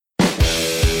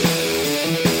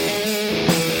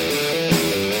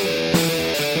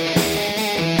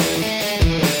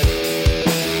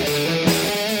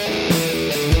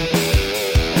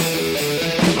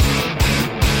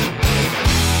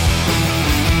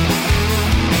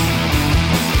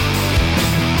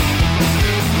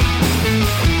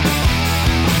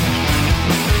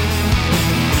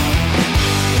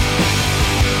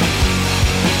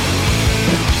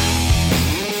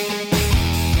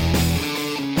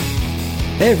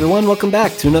Hey everyone, welcome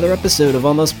back to another episode of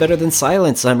Almost Better Than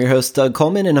Silence. I'm your host, Doug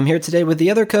Coleman, and I'm here today with the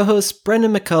other co-host,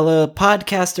 Brendan McCullough,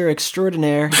 podcaster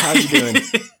extraordinaire. How you doing?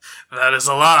 That is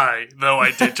a lie, though I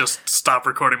did just stop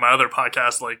recording my other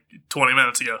podcast like 20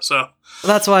 minutes ago, so.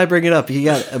 That's why I bring it up. You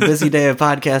got a busy day of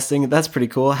podcasting. That's pretty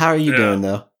cool. How are you doing,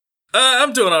 though?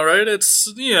 I'm doing all right.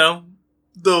 It's,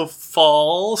 the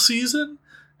fall season,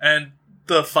 and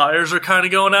the fires are kind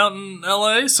of going out in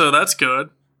LA, so that's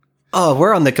good. Oh,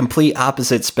 we're on the complete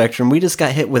opposite spectrum. We just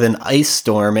got hit with an ice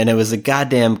storm, and it was a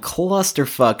goddamn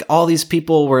clusterfuck. All these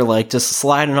people were, just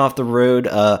sliding off the road,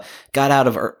 got out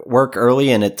of work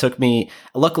early, and it took me...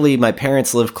 Luckily, my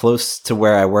parents live close to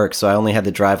where I work, so I only had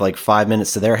to drive, 5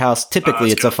 minutes to their house.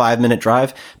 Typically, it's a 5-minute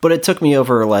drive, but it took me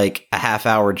over, a half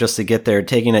hour just to get there,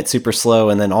 taking it super slow,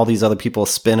 and then all these other people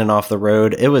spinning off the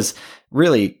road. It was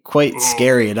really quite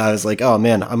scary, and I was like, oh,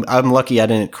 man, I'm lucky I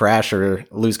didn't crash or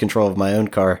lose control of my own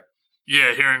car.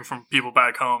 Yeah, hearing from people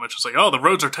back home, it's just like, oh, the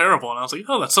roads are terrible. And I was like,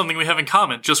 oh, that's something we have in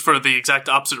common, just for the exact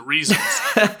opposite reasons.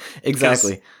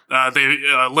 Exactly. They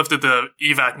lifted the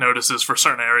evac notices for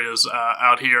certain areas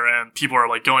out here, and people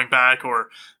are going back, or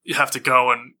you have to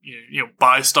go and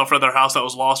buy stuff for their house that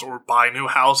was lost, or buy new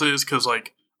houses because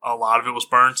a lot of it was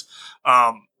burnt.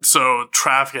 So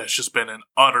traffic has just been an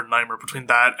utter nightmare between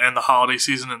that and the holiday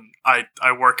season. And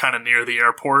I work kind of near the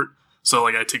airport, so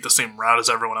I take the same route as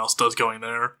everyone else does going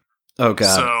there. Oh,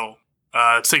 God. So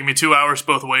it's taking me 2 hours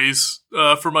both ways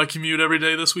for my commute every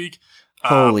day this week.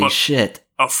 Holy shit.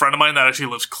 A friend of mine that actually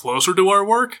lives closer to our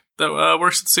work, that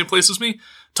works at the same place as me,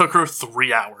 took her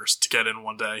 3 hours to get in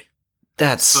one day.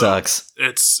 That sucks.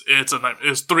 It's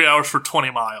 3 hours for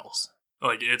 20 miles.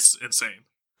 It's insane.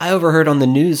 I overheard on the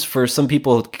news for some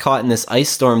people caught in this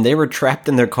ice storm, they were trapped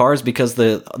in their cars because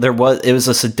it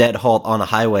was a dead halt on a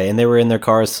highway, and they were in their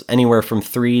cars anywhere from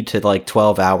 3 to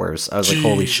 12 hours. I was like,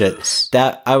 holy shit.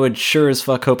 That I would sure as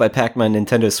fuck hope I packed my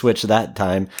Nintendo Switch that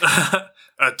time.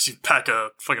 To pack a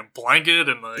fucking blanket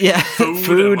and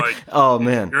food. And, oh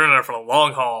man, you're in there for the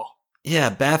long haul. Yeah,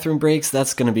 bathroom breaks.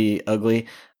 That's gonna be ugly.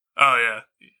 Oh yeah,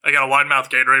 I got a wide mouth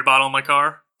Gatorade bottle in my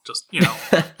car, just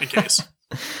in case.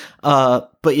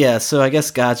 But yeah, so I guess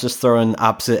God's just throwing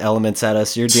opposite elements at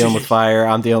us. You're dealing with fire,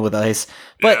 I'm dealing with ice.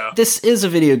 But This is a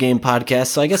video game podcast,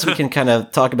 so I guess we can kind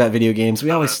of talk about video games. We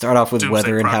always start off with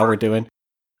weather and how we're doing.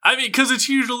 I mean, because it's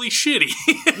usually shitty.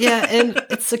 Yeah, and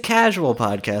it's a casual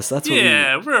podcast. That's what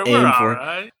we're aim for.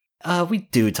 Right. We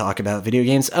do talk about video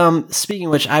games. Speaking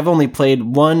of which, I've only played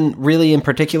one really in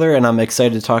particular, and I'm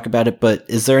excited to talk about it, but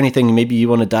is there anything maybe you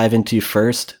want to dive into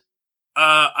first?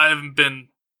 I haven't been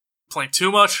playing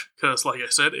too much, because like I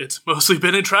said, it's mostly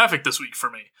been in traffic this week for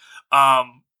me.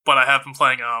 But I have been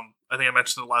playing, I think I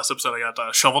mentioned in the last episode, I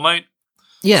got Shovel Knight.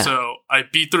 Yeah. So I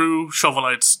beat through Shovel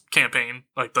Knight's campaign,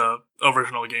 the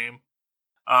original game.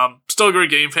 Still a great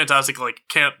game, fantastic,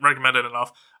 can't recommend it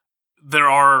enough. There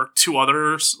are two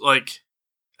others,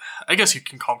 I guess you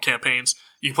can call them campaigns.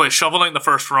 You can play Shovel Knight in the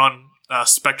first run,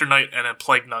 Spectre Knight, and then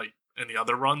Plague Knight in the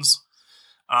other runs.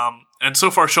 And so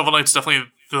far, Shovel Knight's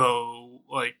definitely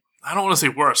I don't want to say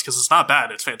worse, because it's not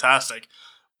bad, it's fantastic,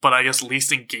 but I guess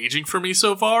least engaging for me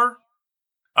so far.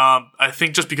 I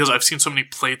think just because I've seen so many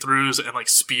playthroughs and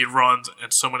speed runs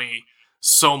and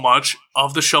so much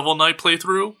of the Shovel Knight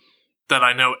playthrough that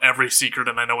I know every secret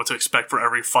and I know what to expect for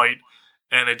every fight,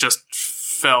 and it just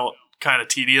felt kind of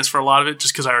tedious for a lot of it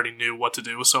just because I already knew what to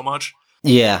do with so much.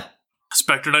 Yeah.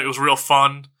 Spectre Knight was real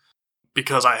fun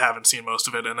because I haven't seen most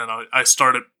of it, and then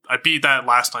I beat that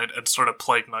last night and started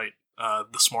Plague Knight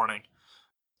this morning.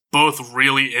 Both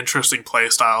really interesting play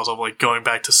styles of going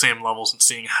back to same levels and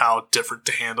seeing how different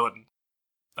to handle it.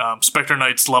 And, Spectre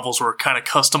Knight's levels were kind of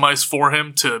customized for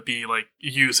him to be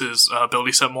use his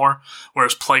ability set more,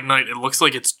 whereas Plague Knight, it looks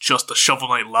like it's just the Shovel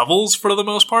Knight levels for the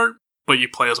most part, but you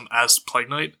play as him as Plague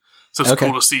Knight, so it's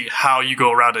cool to see how you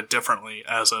go around it differently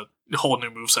as a whole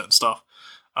new moveset and stuff.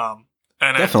 And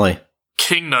definitely,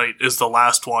 King Knight is the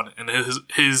last one, and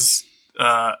his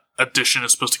edition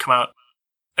is supposed to come out,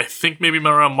 I think maybe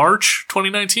around March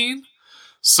 2019.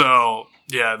 So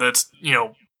yeah, that's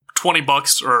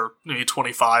 $20 or maybe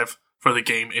 $25 for the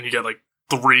game, and you get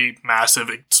 3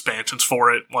 massive expansions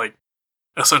for it,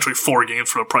 essentially 4 games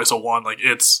for the price of 1.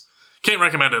 Can't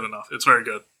recommend it enough. It's very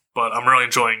good, but I'm really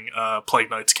enjoying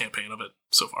Plague Knight's campaign of it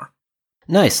so far.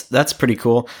 Nice, that's pretty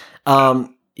cool.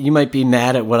 you might be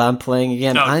mad at what I'm playing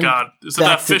again. Oh, God. Is it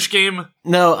that fish game?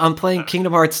 No, I'm playing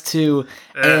Kingdom Hearts 2,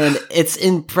 and it's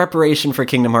in preparation for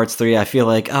Kingdom Hearts 3. I feel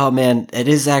like, oh man, it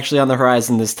is actually on the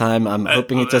horizon this time. I'm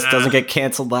hoping it just doesn't get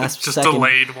canceled last just second.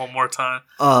 Delayed one more time.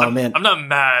 Oh, man. I'm not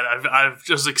mad. I've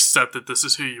just accepted this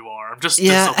is who you are. I'm just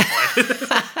disappointed.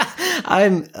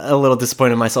 I'm a little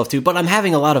disappointed in myself too, but I'm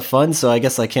having a lot of fun, so I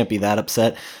guess I can't be that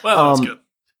upset. Well, that's good.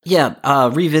 Yeah,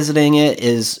 revisiting it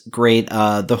is great.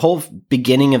 The whole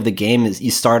beginning of the game is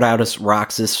you start out as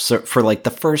Roxas for like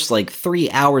the first like 3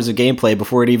 hours of gameplay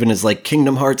before it even is like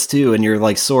Kingdom Hearts 2 and you're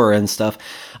like Sora and stuff.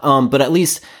 But at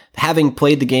least having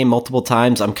played the game multiple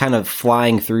times, I'm kind of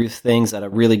flying through things at a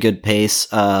really good pace.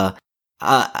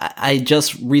 I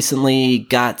just recently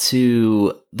got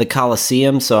to the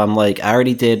Colosseum, so I'm like, I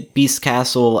already did Beast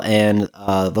Castle and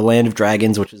the Land of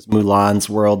Dragons, which is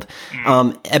Mulan's world.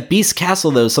 At Beast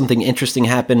Castle, though, something interesting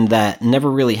happened that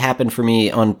never really happened for me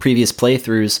on previous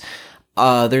playthroughs.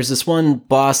 There's this one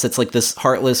boss that's like this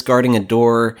Heartless guarding a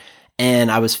door, and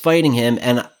I was fighting him,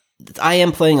 and I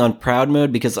am playing on proud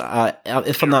mode because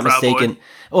if I'm not mistaken,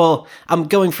 well, I'm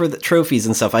going for the trophies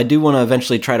and stuff. I do want to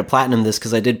eventually try to platinum this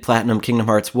because I did platinum Kingdom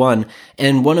Hearts 1.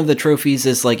 And one of the trophies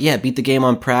is like, yeah, beat the game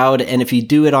on proud. And if you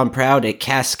do it on proud, it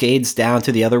cascades down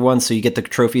to the other one. So you get the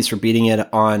trophies for beating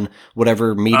it on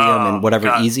whatever medium and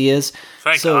whatever easy is.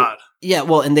 Thank God. Yeah,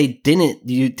 well, and they didn't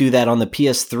do that on the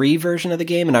PS3 version of the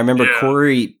game. And I remember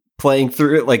Corey playing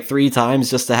through it like 3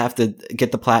 times just to have to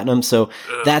get the platinum. So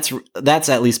that's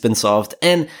at least been solved.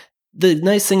 And the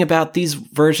nice thing about these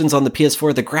versions on the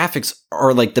PS4, the graphics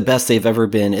are like the best they've ever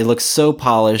been. It looks so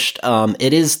polished.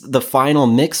 It is the final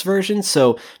mix version.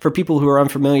 So for people who are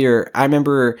unfamiliar, I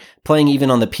remember playing even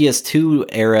on the PS2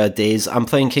 era days, I'm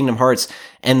playing Kingdom Hearts,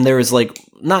 and there was like,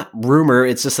 not rumor,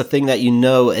 it's just a thing that you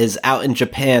know is out in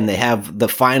Japan. They have the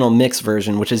final mix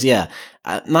version, which is,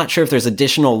 I'm not sure if there's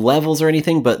additional levels or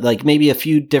anything, but like maybe a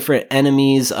few different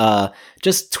enemies,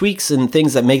 just tweaks and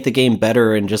things that make the game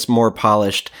better and just more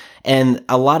polished. And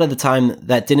a lot of the time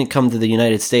that didn't come to the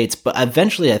United States, but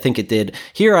eventually I think it did.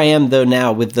 Here I am though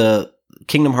now with the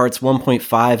Kingdom Hearts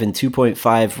 1.5 and 2.5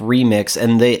 remix,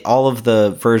 and all of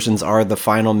the versions are the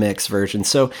final mix version.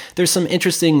 So there's some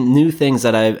interesting new things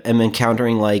that I am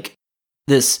encountering, like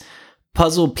this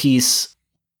puzzle piece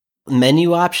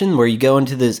menu option where you go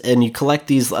into this and you collect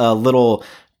these little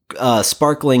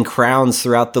sparkling crowns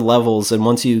throughout the levels, and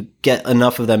once you get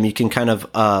enough of them, you can kind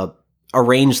of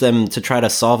arrange them to try to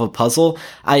solve a puzzle.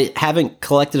 I haven't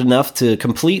collected enough to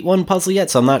complete one puzzle yet,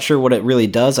 so I'm not sure what it really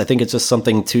does. I think it's just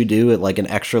something to do, like an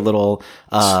extra little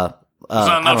there's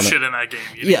not enough shit in that game.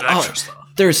 You need extra stuff.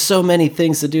 There's so many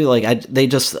things to do. Like they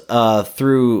just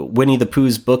threw Winnie the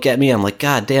Pooh's book at me. I'm like,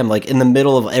 God damn! Like in the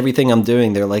middle of everything I'm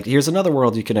doing, they're like, "Here's another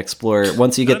world you can explore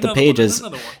once you get the pages."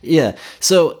 Yeah,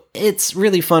 so it's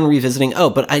really fun revisiting. Oh,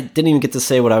 but I didn't even get to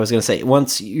say what I was going to say.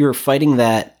 Once you're fighting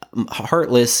that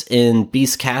Heartless in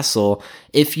Beast Castle,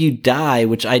 if you die,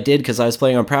 which I did because I was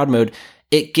playing on proud mode,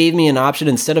 it gave me an option.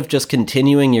 Instead of just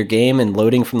continuing your game and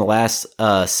loading from the last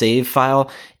save file,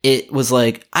 it was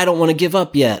like, I don't want to give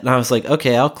up yet. And I was like,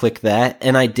 okay, I'll click that.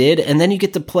 And I did. And then you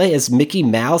get to play as Mickey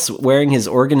Mouse wearing his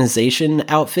organization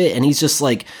outfit. And he's just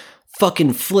like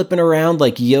fucking flipping around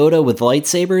like Yoda with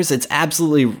lightsabers. It's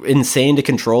absolutely insane to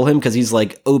control him because he's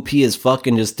like OP as fuck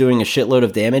and just doing a shitload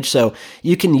of damage. So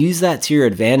you can use that to your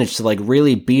advantage to like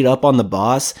really beat up on the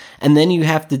boss. And then you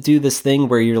have to do this thing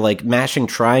where you're like mashing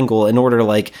triangle in order to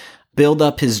like build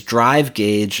up his drive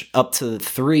gauge up to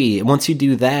 3. And once you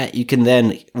do that, you can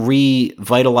then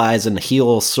revitalize and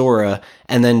heal Sora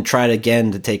and then try it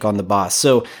again to take on the boss.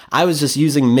 So I was just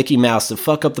using Mickey Mouse to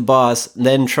fuck up the boss,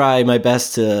 then try my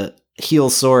best to heal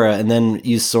Sora, and then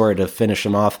use Sora to finish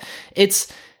him off.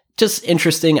 It's just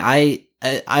interesting. I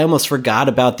almost forgot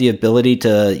about the ability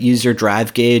to use your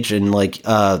drive gauge and like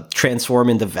transform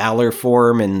into Valor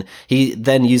form, and he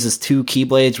then uses 2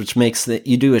 Keyblades, which makes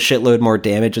you do a shitload more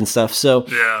damage and stuff. So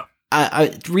yeah,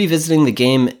 I revisiting the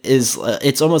game is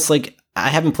it's almost like I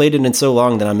haven't played it in so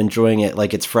long that I'm enjoying it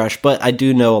like it's fresh, but I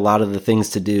do know a lot of the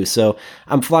things to do. So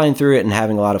I'm flying through it and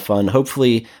having a lot of fun.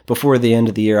 Hopefully before the end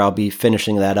of the year, I'll be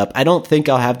finishing that up. I don't think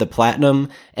I'll have the platinum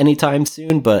anytime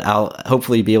soon, but I'll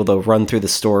hopefully be able to run through the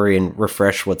story and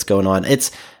refresh what's going on. It's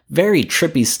very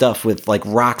trippy stuff with like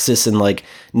Roxas and like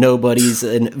nobodies,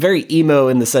 and very emo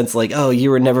in the sense like, oh,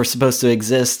 you were never supposed to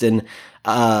exist, and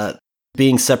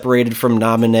being separated from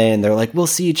Naminé, and they're like, we'll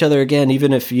see each other again,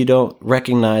 even if you don't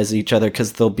recognize each other,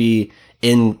 because they'll be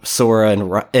in Sora and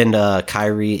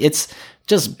Kairi. It's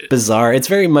just bizarre. It's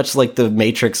very much like the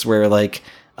Matrix, where like,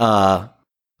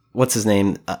 what's his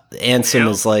name? Ansem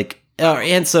is like,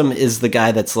 Ansem is the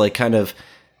guy that's like kind of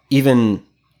even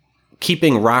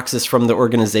keeping Roxas from the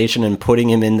organization and putting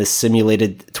him in this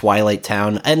simulated Twilight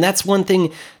Town. And that's one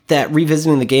thing that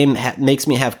revisiting the game makes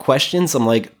me have questions. I'm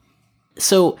like,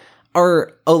 so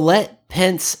are Olette,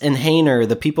 Pence, and Hayner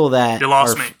the people that You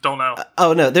lost me. Don't know.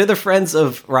 Oh no, they're the friends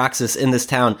of Roxas in this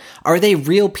town. Are they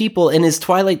real people, and is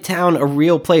Twilight Town a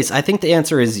real place? I think the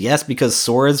answer is yes, because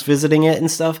Sora's visiting it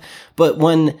and stuff. But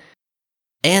when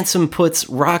Ansem puts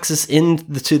Roxas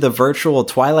into the virtual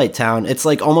Twilight Town, it's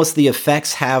like almost the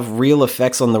effects have real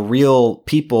effects on the real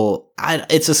people.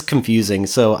 It's just confusing,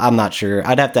 so I'm not sure.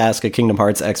 I'd have to ask a Kingdom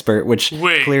Hearts expert, which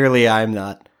clearly I'm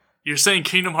not. You're saying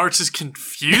Kingdom Hearts is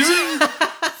confusing?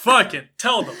 Fucking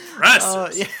tell the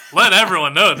press. Yeah. Let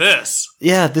everyone know this.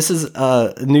 Yeah, this is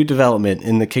a new development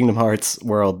in the Kingdom Hearts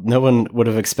world. No one would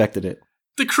have expected it.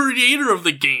 The creator of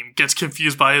the game gets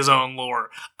confused by his own lore.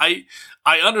 I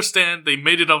understand they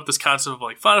made it up with this concept of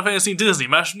like Final Fantasy and Disney,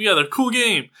 mash them together, cool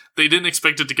game. They didn't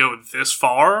expect it to go this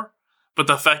far, but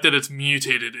the fact that it's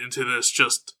mutated into this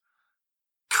just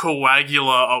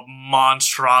coagula of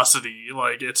monstrosity,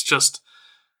 like it's just...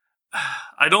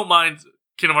 I don't mind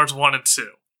Kingdom Hearts 1 and 2.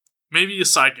 Maybe a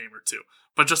side game or two.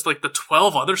 But just like the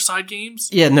 12 other side games?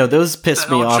 Yeah, no, those piss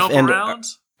me off. And around?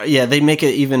 Yeah, they make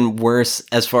it even worse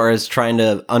as far as trying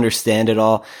to understand it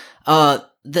all.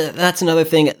 That's another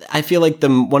thing. I feel like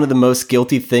one of the most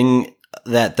guilty thing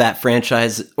that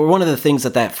franchise, or one of the things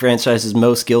that franchise is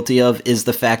most guilty of, is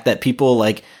the fact that people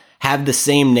like have the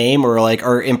same name or like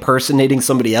are impersonating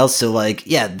somebody else. So like,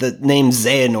 yeah, the name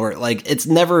Xehanort, like it's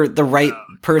never the right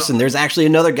person. There's actually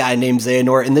another guy named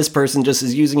Xehanort, and this person just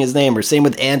is using his name. Or same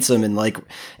with Ansem, and like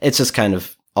it's just kind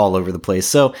of all over the place.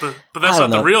 So, but that's not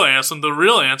the real Ansem. The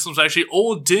real Ansem's actually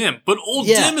Old Dim, but Old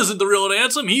Dim isn't the real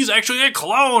Ansem. He's actually a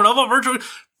clone of a virtual.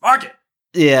 Fuck it.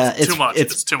 Yeah, it's too much.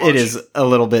 It's too much. It is a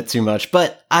little bit too much,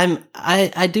 but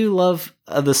I do love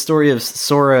the story of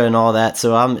Sora and all that,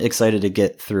 so I'm excited to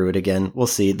get through it again. We'll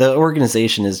see. The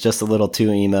organization is just a little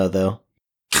too emo, though.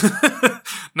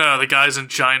 No, the guys in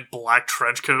giant black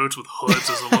trench coats with hoods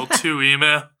is a little too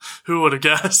emo. Who would have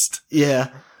guessed?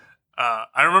 Yeah.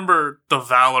 I remember the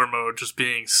Valor mode just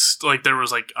being like there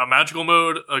was like a magical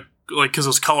mode, like because it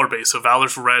was color based. So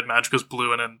Valor's red, Magicka's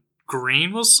blue, and then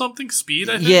green was something speed.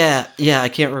 I think. Yeah, I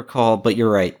can't recall, but you're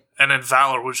right. And then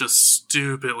Valor was just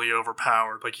stupidly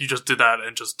overpowered. Like you just did that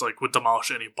and just like would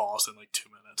demolish any boss in like 2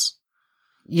 minutes.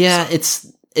 Yeah, so.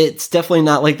 It's definitely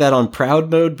not like that on Proud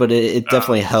mode, but it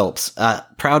definitely helps.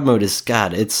 Proud mode is,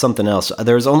 God, it's something else.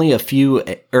 There's only a few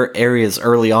areas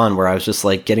early on where I was just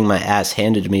like getting my ass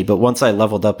handed to me, but once I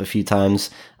leveled up a few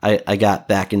times, I got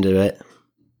back into it.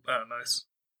 Oh, nice.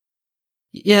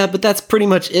 Yeah, but that's pretty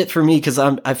much it for me, because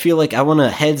I feel like I want to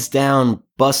heads down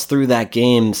bust through that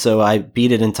game, so I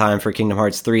beat it in time for Kingdom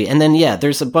Hearts 3. And then, yeah,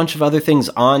 there's a bunch of other things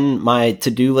on my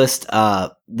to-do list.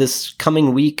 This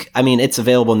coming week, I mean, it's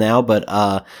available now, but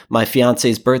my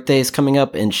fiance's birthday is coming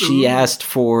up, and she asked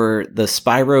for the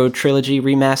Spyro Trilogy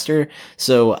remaster,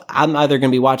 so I'm either going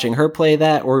to be watching her play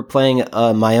that or playing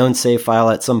my own save file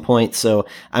at some point, so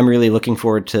I'm really looking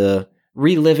forward to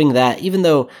reliving that. Even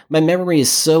though my memory is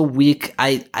so weak,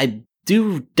 I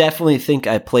do definitely think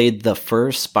I played the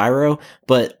first Spyro,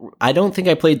 but I don't think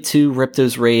I played 2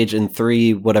 Ripto's Rage and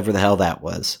 3 whatever the hell that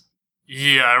was.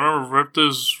 Yeah, I remember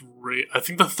Ripto's Rage. I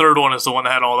think the third one is the one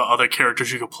that had all the other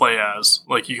characters you could play as.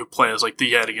 Like you could play as like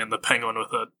the Yeti and the Penguin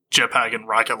with a jetpack and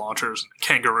rocket launchers, and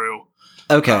Kangaroo.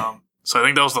 Okay. So I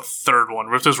think that was the third one.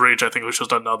 Ripto's Rage, I think, was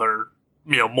just another,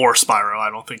 more Spyro. I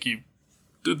don't think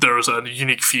there was a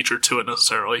unique feature to it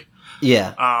necessarily.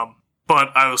 Yeah.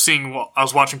 But I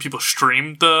was watching people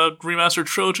stream the remastered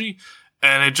trilogy,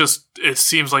 and it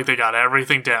seems like they got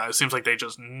everything down. It seems like they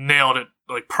just nailed it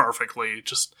like perfectly.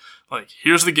 Just like,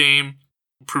 here's the game,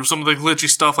 improve some of the glitchy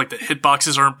stuff, like the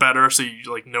hitboxes aren't better, so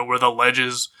you like know where the ledge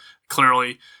is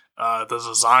clearly. The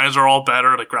designs are all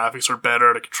better, the graphics are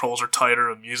better, the controls are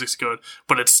tighter, the music's good,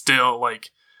 but it's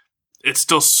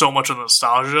still so much of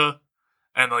nostalgia.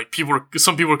 And like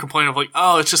some people were complaining of like,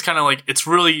 oh, it's just kind of like, it's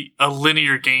really a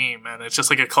linear game and it's just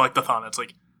like a collectathon. It's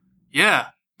like, yeah,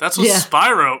 that's what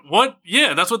Spyro,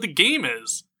 that's what the game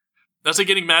is. That's like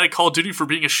getting mad at Call of Duty for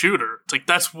being a shooter. It's like,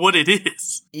 that's what it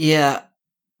is. Yeah.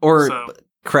 Or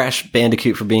Crash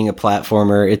Bandicoot for being a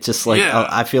platformer. It's just like,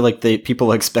 I feel like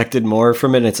people expected more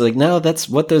from it. And it's like, no, that's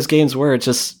what those games were. It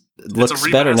just looks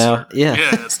better now. Yeah.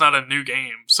 Yeah, it's not a new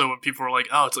game. So when people were like,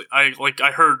 oh, it's like, I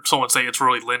heard someone say it's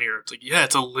really linear. It's like, yeah,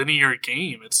 it's a linear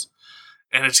game.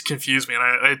 And it's confused me.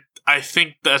 And I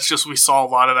think that's just, we saw a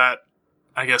lot of that,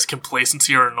 I guess,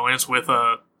 complacency or annoyance with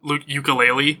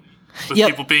Yooka-Laylee. With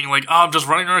people being like, oh, I'm just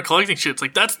running around collecting shit. It's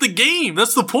like, that's the game.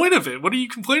 That's the point of it. What are you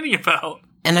complaining about?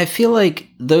 And I feel like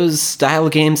those style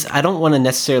games, I don't want to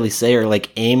necessarily say are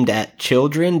like aimed at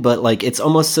children, but like it's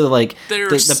almost so like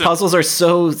the puzzles are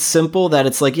so simple that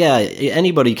it's like, yeah,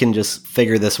 anybody can just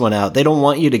figure this one out. They don't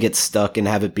want you to get stuck and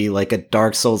have it be like a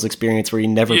Dark Souls experience where you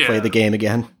never play the game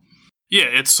again. Yeah,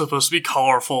 it's supposed to be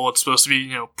colorful. It's supposed to be,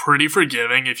 you know, pretty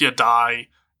forgiving. If you die,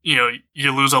 you know,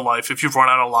 you lose a life. If you've run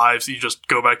out of lives, you just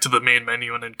go back to the main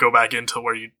menu and then go back into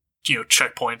where you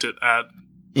checkpoint it at.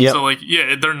 Yep. So, like,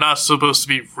 yeah, they're not supposed to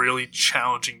be really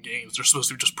challenging games. They're supposed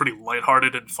to be just pretty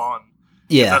lighthearted and fun.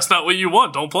 Yeah. If that's not what you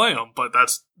want, don't play them. But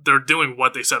they're doing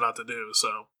what they set out to do,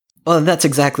 so. Well, that's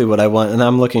exactly what I want, and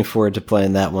I'm looking forward to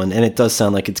playing that one. And it does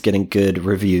sound like it's getting good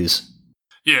reviews.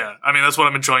 Yeah, I mean, that's what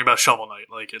I'm enjoying about Shovel Knight.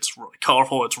 Like, it's really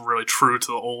colorful. It's really true to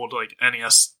the old, like,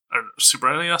 NES, or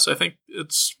Super NES, I think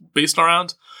it's based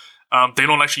around. They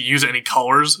don't actually use any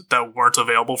colors that weren't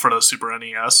available for the Super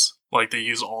NES. Like, they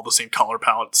use all the same color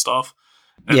palette stuff.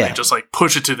 And they just, like,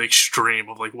 push it to the extreme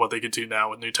of, like, what they could do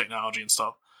now with new technology and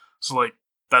stuff. So, like,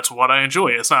 that's what I enjoy.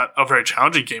 It's not a very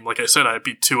challenging game. Like I said, I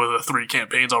beat 2 of the 3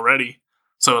 campaigns already.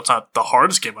 So it's not the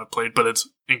hardest game I've played, but it's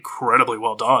incredibly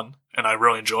well done. And I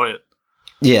really enjoy it.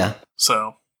 Yeah.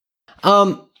 So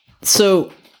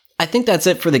I think that's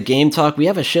it for the game talk. We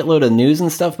have a shitload of news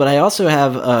and stuff, but I also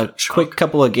have a quick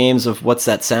couple of games of What's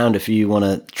That Sound if you want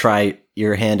to try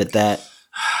your hand at that.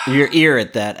 Your ear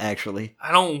at that, actually.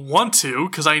 I don't want to,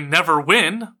 because I never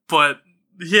win, but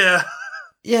yeah.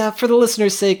 Yeah, for the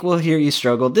listener's sake, we'll hear you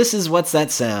struggle. This is What's That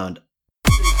Sound?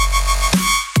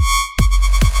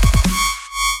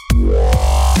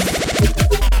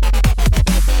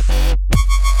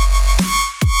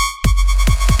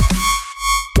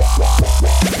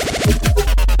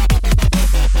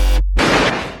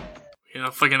 You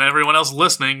know, fucking everyone else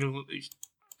listening,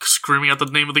 screaming out the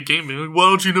name of the game, being like, why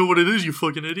don't you know what it is, you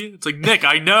fucking idiot? It's like, Nick,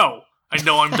 I know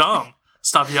I'm dumb.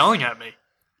 Stop yelling at me.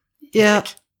 Yeah.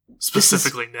 Nick.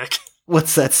 Specifically, Nick.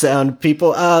 What's that sound,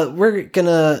 people? We're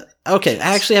gonna... Okay,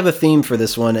 I actually have a theme for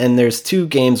this one, and there's 2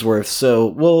 games worth, so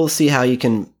we'll see how you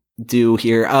can do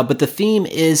here. But the theme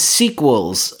is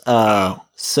sequels.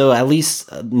 So at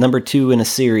least number 2 in a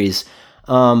series.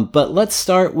 But let's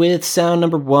start with sound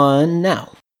number 1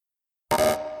 now.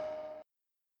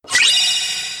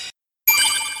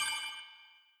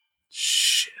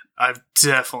 I've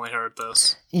definitely heard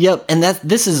this. Yep, and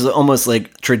this is almost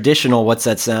like traditional What's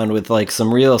That Sound with like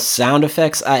some real sound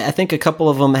effects. I think a couple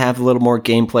of them have a little more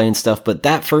gameplay and stuff, but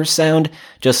that first sound,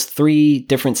 just 3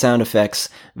 different sound effects,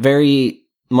 very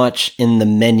much in the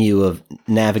menu of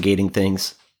navigating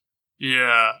things.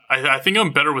 Yeah, I think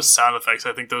I'm better with sound effects.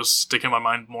 I think those stick in my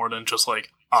mind more than just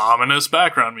like ominous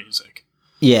background music.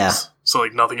 Yeah. So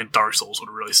like nothing in Dark Souls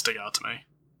would really stick out to me.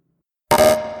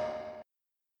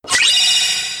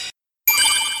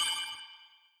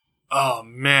 Oh,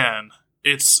 man.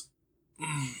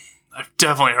 I've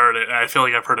definitely heard it, and I feel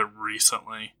like I've heard it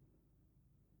recently.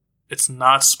 It's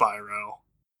not Spyro.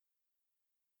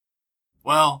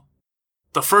 Well,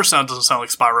 the first sound doesn't sound like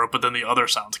Spyro, but then the other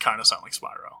sounds kind of sound like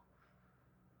Spyro.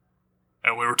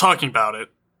 And we were talking about it,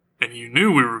 and you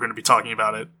knew we were going to be talking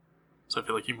about it, so I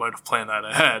feel like you might have planned that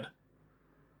ahead.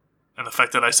 And the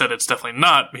fact that I said it's definitely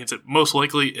not means it most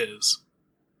likely is.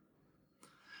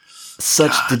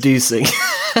 Such deducing.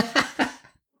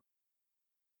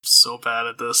 So bad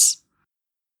at this.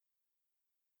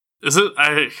 Is it?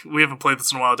 We haven't played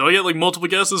this in a while. Do I get like multiple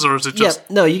guesses, or is it just? Yeah,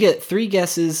 no. You get 3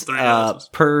 guesses,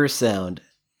 per sound.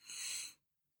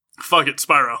 Fuck it,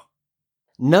 Spyro.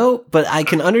 No, but I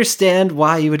can understand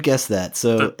why you would guess that.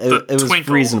 So it was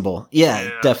twinkle. Reasonable.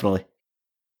 Yeah, definitely.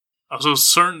 I was so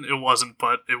certain it wasn't,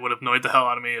 but it would have annoyed the hell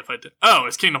out of me if I did. Oh,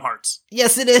 it's Kingdom Hearts.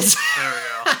 Yes, it is. There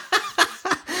we go.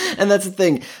 And that's the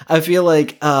thing. I feel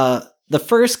like the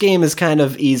first game is kind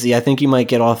of easy. I think you might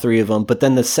get all 3 of them, but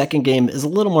then the second game is a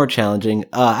little more challenging.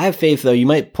 I have faith, though. You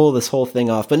might pull this whole thing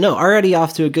off. But no, already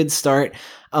off to a good start.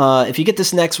 If you get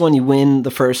this next one, you win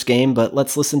the first game, but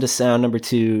let's listen to sound number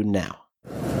 2 now.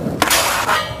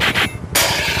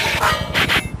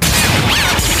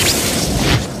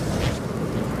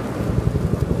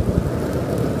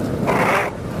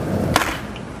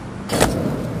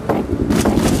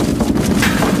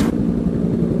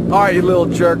 Alright, you little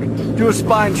jerk. Do a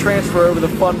spine transfer over the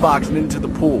fun box and into the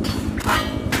pool.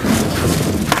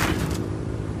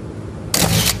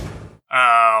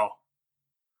 Oh.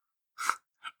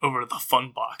 Over to the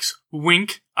fun box.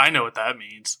 Wink. I know what that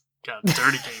means. Got a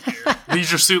dirty game here.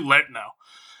 Leisure Suit Larry now.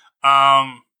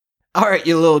 Alright,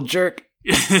 you little jerk.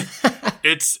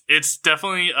 It's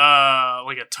definitely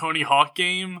like a Tony Hawk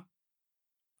game.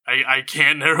 I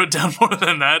can't narrow it down more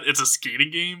than that. It's a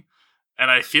skating game. And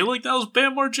I feel like that was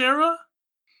Bam Margera.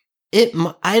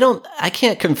 I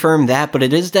can't confirm that, but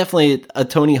it is definitely a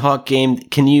Tony Hawk game.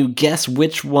 Can you guess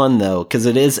which one though? Because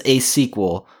it is a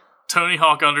sequel. Tony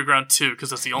Hawk Underground 2,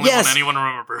 because that's the only one anyone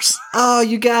remembers. Oh,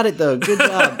 you got it though. Good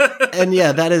job. And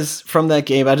yeah, that is from that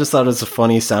game. I just thought it was a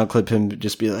funny sound clip. Him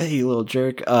just be like, "Hey, you little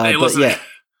jerk." Hey, but listen, yeah,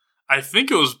 I think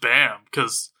it was Bam,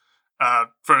 because for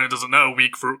anyone who doesn't know,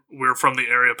 we're from the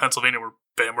area of Pennsylvania where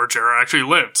Bam Margera actually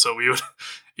lived, so we would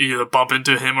either bump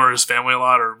into him or his family a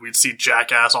lot, or we'd see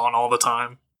Jackass on all the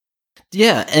time.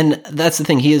 yeah, and that's the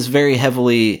thing. He is very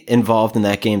heavily involved in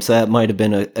that game, so that might have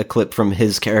been a clip from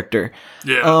his character.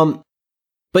 Yeah.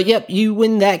 But yep, you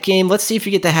win that game. Let's see if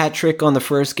you get the hat trick on the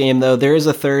first game, though. There is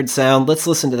a third sound. Let's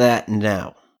listen to that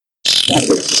now.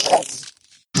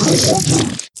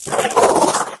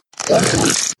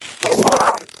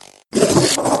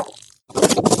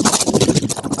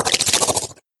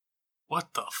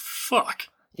 What the fuck?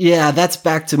 Yeah, that's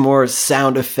back to more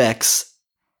sound effects.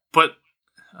 But,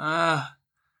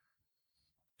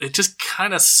 it just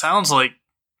kind of sounds like,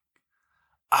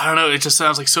 I don't know, it just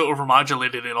sounds like so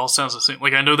overmodulated, it all sounds the same.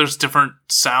 Like, I know there's different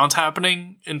sounds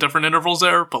happening in different intervals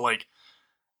there, but, like,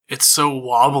 it's so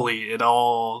wobbly, it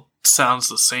all sounds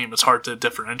the same. It's hard to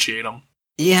differentiate them.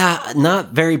 Yeah, not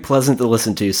very pleasant to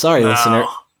listen to. Sorry, listener.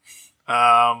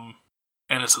 And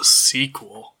it's a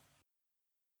sequel.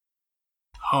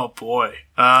 Oh, boy.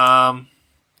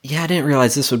 Yeah, I didn't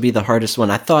realize this would be the hardest one.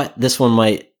 I thought this one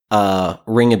might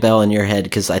ring a bell in your head,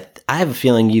 because I have a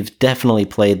feeling you've definitely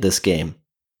played this game.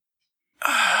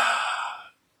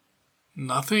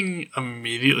 Nothing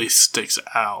immediately sticks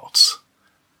out.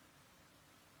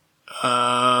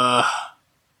 I'm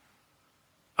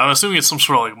assuming it's some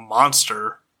sort of like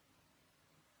monster,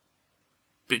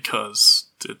 because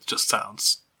it just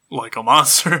sounds like a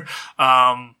monster.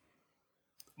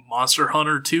 Monster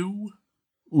Hunter 2?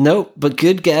 Nope, but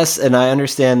good guess, and I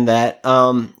understand that.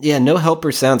 Yeah, no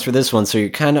helper sounds for this one, so you're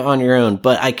kind of on your own,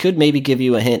 but I could maybe give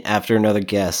you a hint after another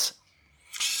guess.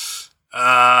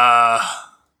 So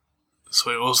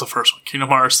wait, what was the first one? Kingdom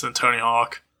Hearts, then Tony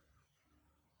Hawk.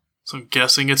 So I'm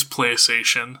guessing it's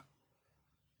PlayStation.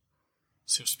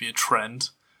 Seems to be a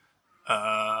trend.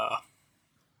 I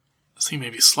think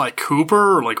maybe Sly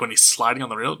Cooper, or like when he's sliding on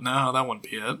the rail. No, that wouldn't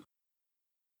be it.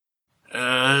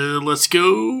 Let's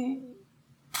go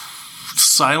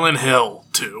Silent Hill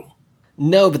 2.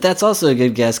 No, but that's also a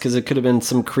good guess, because it could have been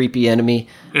some creepy enemy.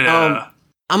 Yeah.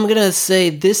 I'm gonna say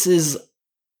this is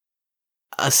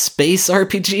a space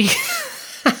RPG.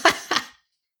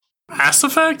 Mass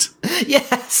Effect?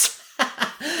 Yes.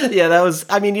 Yeah, that was.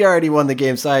 I mean, you already won the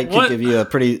game, so I could give you a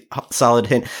pretty solid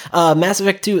hint. Mass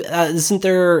Effect 2. Isn't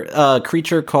there a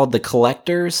creature called the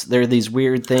Collectors? They're these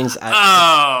weird things.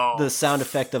 The sound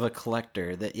effect of a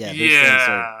collector. Those things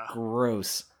are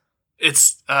gross.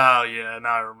 It's. Oh yeah, now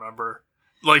I remember.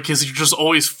 Like, because you're just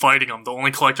always fighting them. The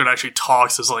only collector that actually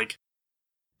talks is like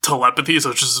telepathy, so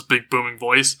it's just this big booming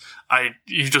voice.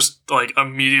 You just like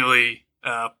immediately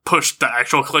push the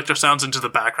actual collector sounds into the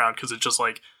background, because it's just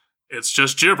like. It's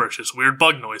just gibberish. It's weird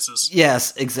bug noises.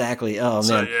 Yes, exactly. Oh, man.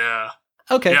 So, yeah.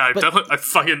 Okay. Yeah, I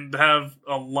fucking have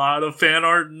a lot of fan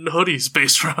art and hoodies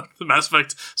based around the Mass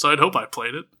Effect, so I'd hope I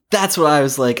played it. That's what I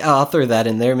was like, oh, I'll throw that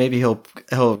in there. Maybe he'll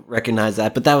recognize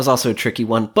that. But that was also a tricky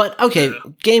one. But, okay, yeah.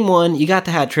 Game 1, you got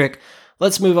the hat trick.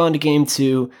 Let's move on to Game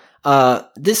 2.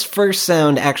 This first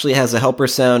sound actually has a helper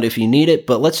sound if you need it,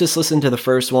 but let's just listen to the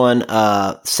first one.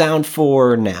 Sound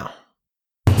 4 now.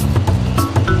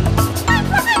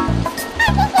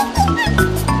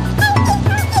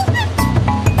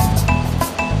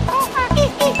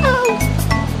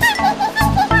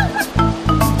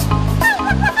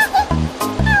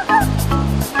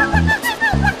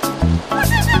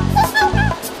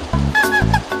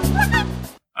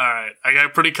 I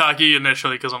got pretty cocky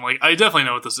initially because I'm like, I definitely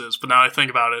know what this is, but now I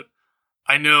think about it,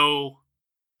 I know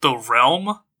the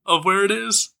realm of where it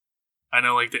is. I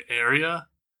know like the area.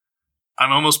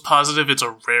 I'm almost positive it's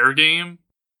a Rare game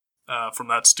from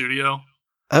that studio.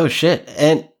 Oh shit!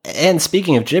 And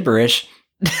speaking of gibberish,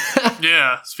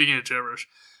 yeah. Speaking of gibberish,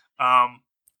 I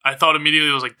thought immediately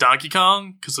it was like Donkey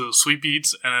Kong because of the sweet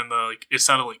beats, and then it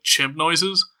sounded like chimp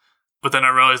noises. But then I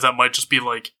realized that might just be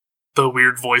like the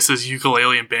weird voices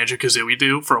Yooka-Laylee and Banjo-Kazooie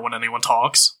do for when anyone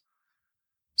talks.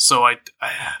 So I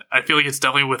feel like it's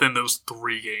definitely within those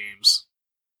 3 games,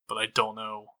 but I don't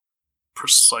know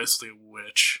precisely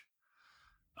which.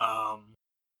 And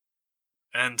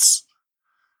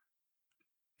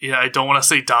yeah, I don't want to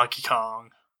say Donkey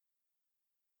Kong.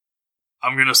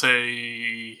 I'm gonna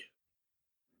say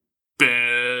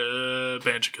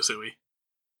Banjo-Kazooie.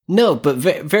 No, but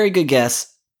very good guess.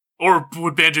 Or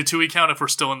would Banjo-Tooie count if we're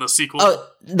still in the sequel? Oh,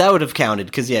 that would have counted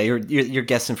because you're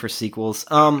guessing for sequels.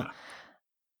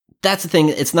 That's the thing.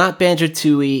 It's not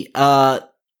Banjo-Tooie.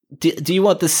 Do you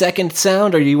want the second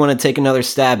sound, or do you want to take another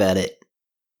stab at it?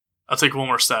 I'll take one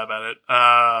more stab at it.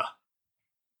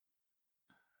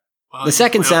 Well, The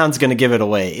second sound's going to give it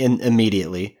away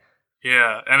immediately.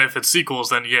 Yeah, and if it's sequels,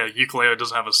 then yeah, Yooka-Laylee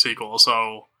doesn't have a sequel,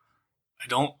 so I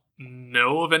don't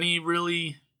know of any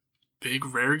really big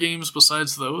rare games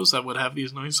besides those that would have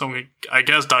these noises. So I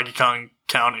guess Donkey Kong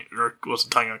County, or was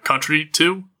it Donkey Kong Country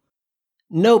 2?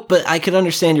 Nope, but I could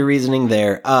understand your reasoning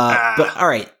there. But all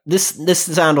right, this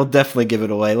sound will definitely give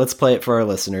it away. Let's play it for our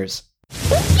listeners.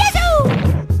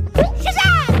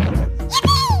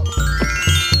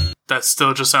 That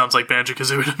still just sounds like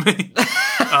Banjo-Kazooie to me.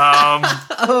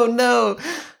 Oh no,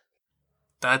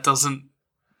 that doesn't.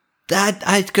 That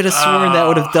I could have sworn that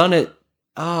would have done it.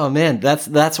 Oh man,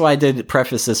 that's why I did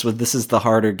preface this with this is the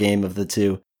harder game of the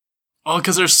two. Oh,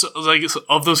 because there's like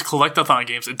of those collectathon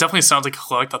games, it definitely sounds like a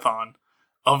collectathon.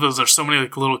 Of those, there's so many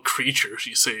like little creatures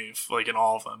you save, like in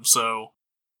all of them. So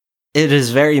it is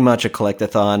very much a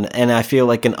collectathon, and I feel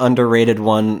like an underrated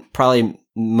one, probably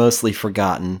mostly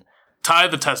forgotten. Ty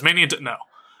the Tasmanian. No,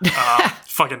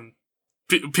 fucking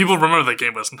people remember that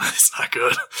game, but it's not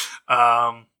good.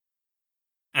 And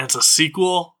it's a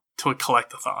sequel to a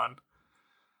collectathon.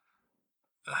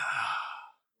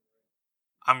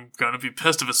 I'm gonna be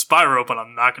pissed if it's Spyro, but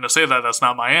I'm not gonna say that. That's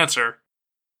not my answer.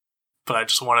 But I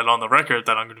just want it on the record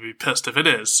that I'm gonna be pissed if it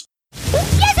is.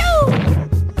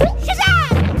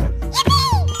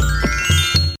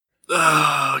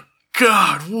 Oh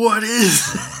God, what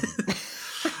is?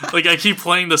 Like, I keep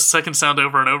playing the second sound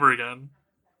over and over again.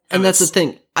 And that's the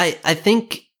thing. I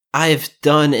think I've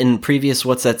done in previous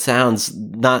What's That Sounds,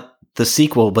 not the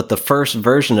sequel, but the first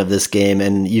version of this game,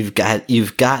 and you've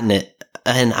gotten it.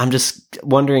 And I'm just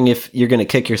wondering if you're going to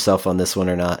kick yourself on this one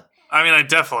or not. I mean, I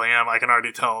definitely am. I can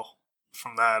already tell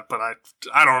from that, but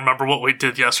I don't remember what we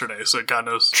did yesterday, so God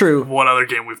knows what other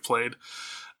game we've played.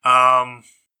 Well,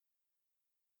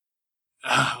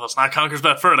 it's not Conker's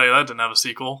Bad Fur Day. That didn't have a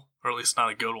sequel. Or at least not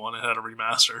a good one. It had a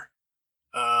remaster.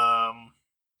 God,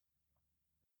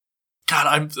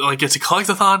 I'm like, it's a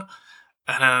collectathon,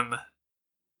 and then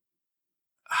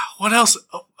what else?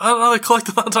 What other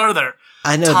collectathons are there?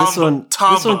 I know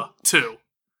Tomba 2.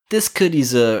 This could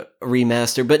use a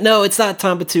remaster, but no, it's not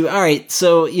Tomba 2. All right,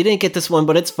 so you didn't get this one,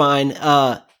 but it's fine.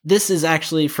 This is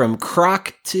actually from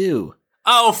Croc 2.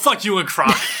 Oh, fuck you and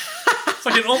Croc.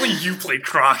 Fucking only you played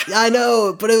Croc. I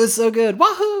know, but it was so good.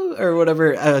 Wahoo! Or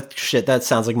whatever. Shit, that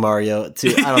sounds like Mario,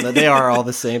 too. I don't know. They are all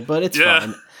the same, but it's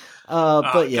fine.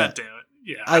 But yeah. God damn it.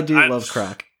 Yeah. I do love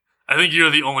Croc. I think you're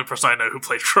the only person I know who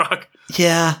played Croc.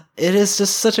 Yeah, it is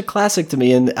just such a classic to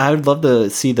me, and I would love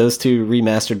to see those two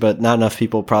remastered, but not enough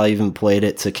people probably even played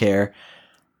it to care.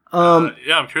 Yeah,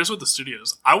 I'm curious what the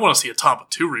studios. I want to see a Tomba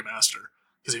 2 remaster,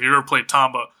 because if you ever played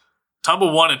Tomba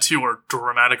 1 and 2 are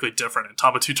dramatically different, and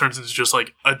Tomba 2 turns into just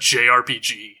like a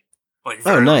JRPG. Like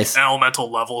very nice.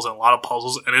 Elemental levels and a lot of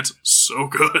puzzles, and it's so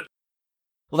good.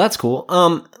 Well, that's cool.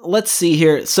 Let's see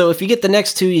here. So if you get the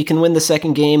next two, you can win the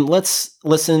second game. Let's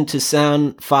listen to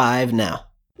sound 5 now.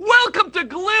 Welcome to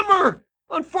Glimmer!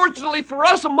 Unfortunately for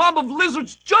us, a mob of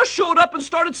lizards just showed up and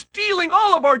started stealing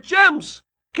all of our gems.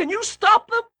 Can you stop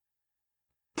them?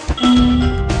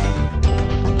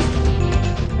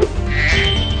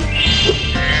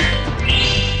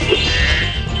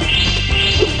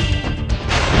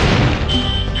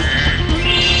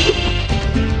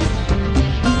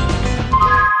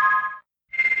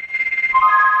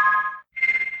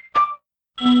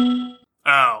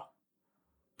 Oh.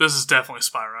 This is definitely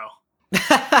Spyro.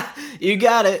 You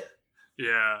got it.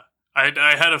 Yeah.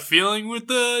 I had a feeling with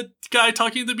the guy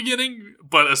talking at the beginning,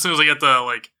 but as soon as I get the,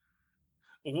 like,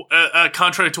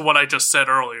 contrary to what I just said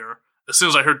earlier, as soon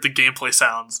as I heard the gameplay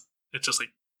sounds, it's just like,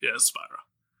 yeah, it's Spyro.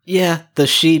 Yeah, the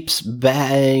sheep's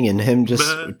bang and him just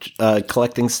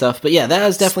collecting stuff. But yeah, that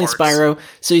was definitely Spyro.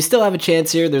 So you still have a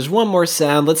chance here. There's one more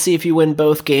sound. Let's see if you win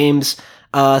both games.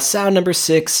 Sound number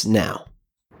 6 now.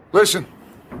 Listen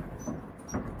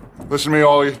to me,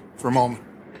 all of you, for a moment.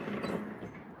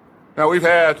 Now, we've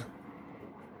had,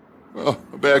 well,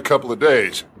 a bad couple of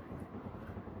days.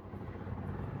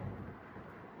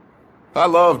 I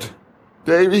loved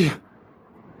Davy,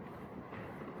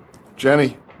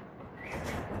 Jenny,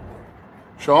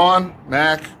 Sean,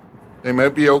 Mac. They may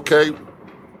be okay.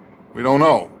 We don't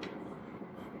know.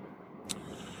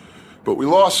 But we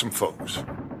lost some folks.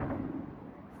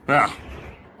 Now,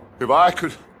 if I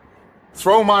could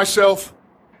throw myself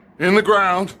in the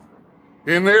ground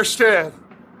in their stead,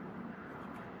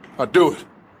 I'd do it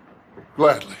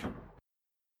gladly.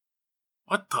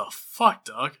 What the fuck,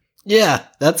 Doug? Yeah,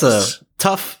 that's a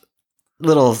tough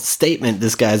little statement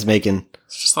this guy's making.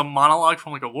 It's just a monologue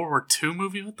from like a World War II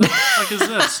movie? What the fuck is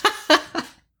this?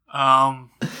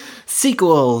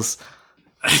 Sequels.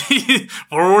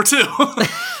 World War II.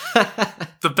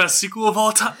 The best sequel of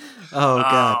all time. Oh,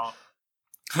 God.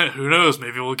 Who knows?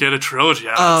 Maybe we'll get a trilogy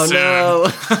out Oh, soon. no.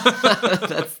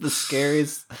 That's the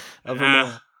scariest of them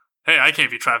all. Hey, I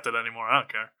can't be trapped in anymore. I don't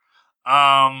care.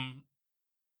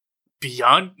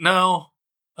 Beyond? No.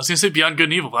 I was going to say Beyond Good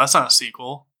and Evil, but that's not a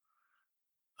sequel.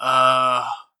 They're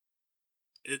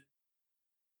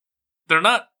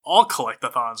not all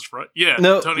collectathons, right? Yeah,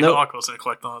 No, Tony no. Hawk was in a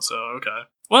collectathon, so okay.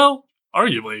 Well,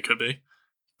 arguably it could be.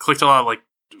 Clicked a lot of like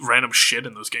random shit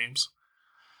in those games.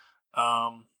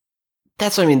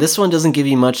 That's what I mean. This one doesn't give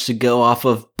you much to go off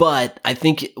of, but I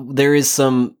think there is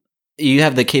some. You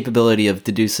have the capability of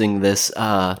deducing this.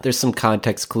 There's some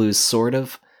context clues, sort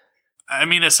of. I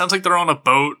mean, it sounds like they're on a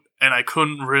boat, and I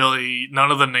couldn't really.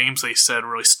 None of the names they said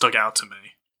really stuck out to me.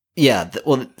 Yeah,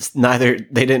 well, neither.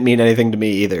 They didn't mean anything to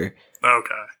me either.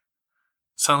 Okay.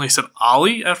 Sounded like he said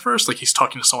Ollie at first, like he's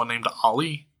talking to someone named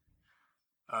Ollie.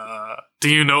 Do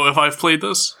you know if I've played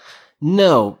this?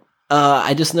 No,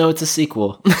 I just know it's a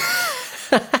sequel.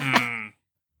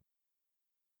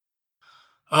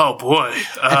 Oh boy.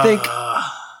 I think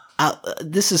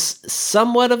this is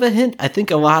somewhat of a hint. I think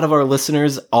a lot of our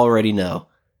listeners already know.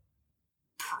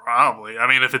 Probably. I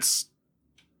mean, if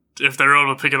they're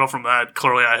able to pick it up from that,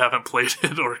 clearly I haven't played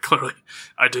it, or clearly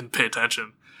I didn't pay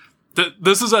attention.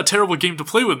 This is a terrible game to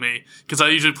play with me, because I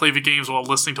usually play the games while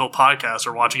listening to a podcast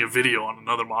or watching a video on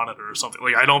another monitor or something.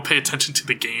 Like, I don't pay attention to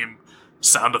the game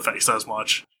sound effects as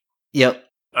much. Yep.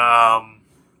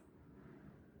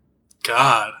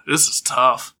 God, this is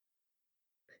tough.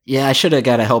 Yeah, I should have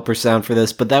got a helper sound for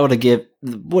this, but that would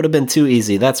have been too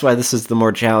easy. That's why this is the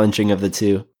more challenging of the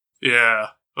two. Yeah.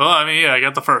 Well, I mean, yeah, I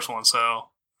got the first one, so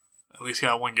at least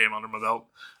got one game under my belt.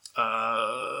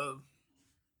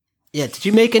 Yeah, did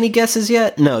you make any guesses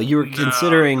yet? No, you were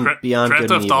considering Beyond Grand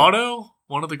Good and Theft Evil. Auto?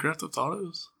 One of the Grand Theft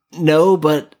Autos? No,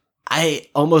 but I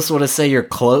almost want to say you're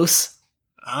close.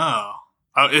 Oh.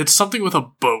 It's something with a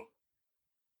boat.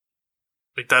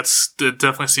 Like, it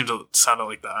definitely seems to sound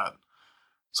like that.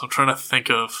 So I'm trying to think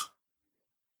of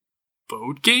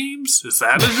boat games? Is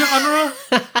that a genre?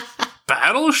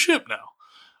 Battleship? No.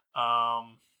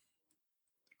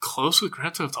 Close with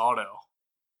Grand Theft Auto.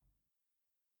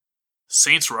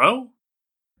 Saints Row?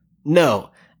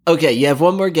 No. Okay, you have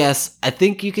one more guess. I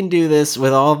think you can do this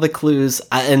with all the clues.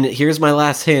 And here's my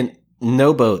last hint.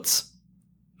 No boats.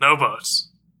 No boats.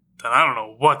 Then I don't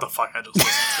know what the fuck I just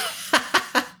listened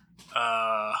to.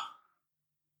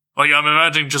 Like, I'm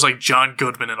imagining just like John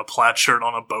Goodman in a plaid shirt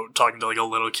on a boat talking to like a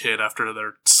little kid after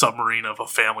their submarine of a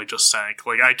family just sank.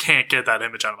 Like, I can't get that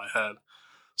image out of my head.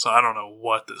 So I don't know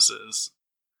what this is.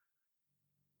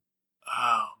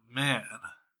 Oh, man.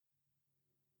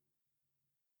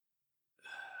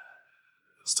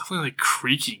 It's definitely like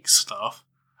creaking stuff.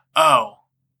 Oh.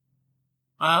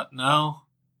 No.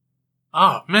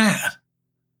 Oh, man.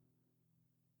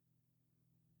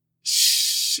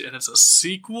 And it's a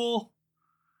sequel?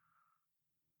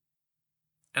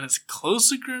 And it's close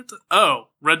to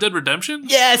Red Dead Redemption?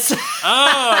 Yes! Oh!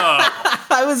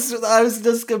 I was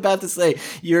just about to say,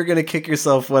 you're going to kick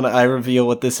yourself when I reveal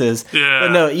what this is. Yeah.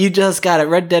 But no, you just got it.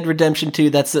 Red Dead Redemption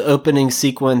 2, that's the opening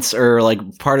sequence, or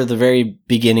like part of the very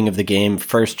beginning of the game,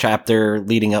 first chapter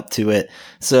leading up to it.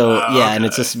 So, yeah, okay. And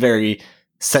it's just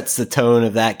sets the tone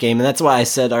of that game. And that's why I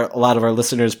said a lot of our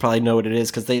listeners probably know what it is,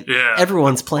 because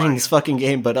everyone's playing this fucking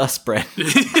game but us, Brent.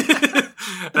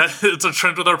 It's a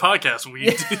trend with our podcast. We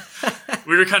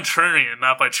were contrarian,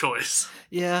 not by choice.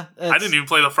 Yeah. I didn't even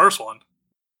play the first one.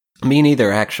 Me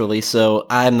neither, actually. So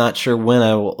I'm not sure when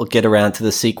I will get around to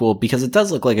the sequel, because it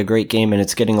does look like a great game and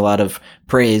it's getting a lot of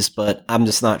praise, but I'm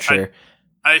just not sure.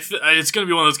 It's going to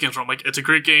be one of those games where I'm like, it's a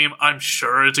great game. I'm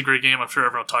sure it's a great game. I'm sure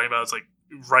everyone talking about it's like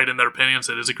right in their opinions.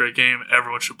 It is a great game.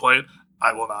 Everyone should play it.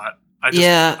 I will not. I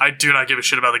do not give a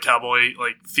shit about the cowboy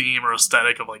like theme or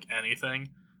aesthetic of like anything.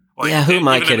 Like, yeah, who am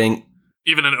I kidding?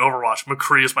 Even in Overwatch,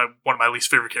 McCree is one of my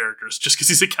least favorite characters, just because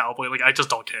he's a cowboy. Like, I just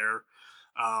don't care.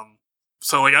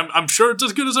 So, like, I'm sure it's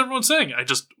as good as everyone's saying. I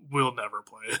just will never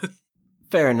play it.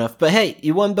 Fair enough. But hey,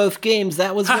 you won both games.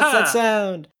 That was What's That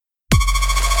Sound?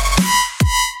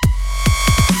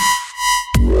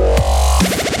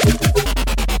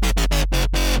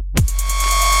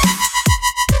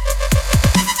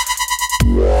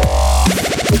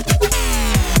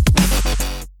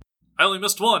 I only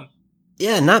missed one.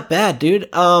 Yeah, not bad, dude.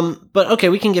 But okay,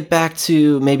 we can get back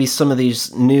to maybe some of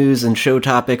these news and show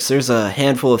topics. There's a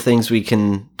handful of things we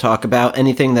can talk about.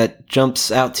 Anything that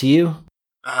jumps out to you?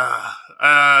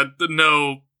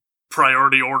 No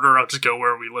priority order. I'll just go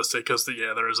where we listed because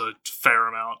there is a fair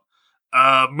amount.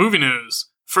 Movie news.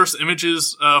 First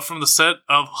images from the set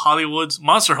of Hollywood's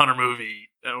Monster Hunter movie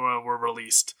were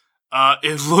released.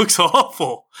 It looks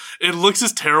awful. It looks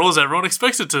as terrible as everyone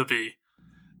expects it to be.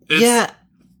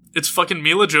 It's fucking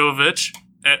Mila Jovovich,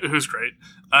 who's great,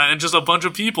 and just a bunch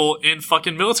of people in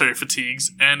fucking military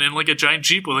fatigues and in like a giant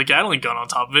jeep with a Gatling gun on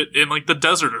top of it in like the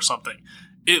desert or something.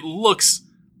 It looks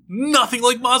nothing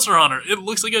like Monster Hunter. It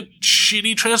looks like a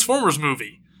shitty Transformers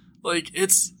movie. Like,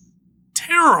 it's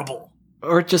terrible.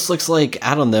 Or it just looks like,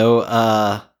 I don't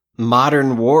know,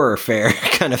 modern warfare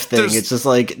kind of thing. It's just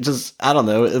like, I don't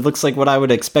know. It looks like what I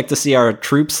would expect to see our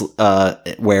troops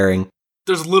wearing.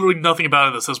 There's literally nothing about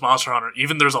it that says Monster Hunter.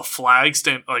 Even there's a flag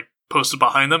posted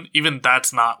behind them. Even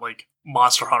that's not like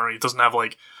Monster Hunter. It doesn't have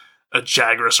like a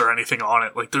Jagras or anything on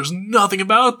it. Like, there's nothing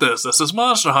about this. This is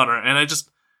Monster Hunter, and I just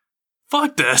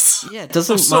fuck this. Yeah,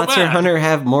 doesn't Monster Hunter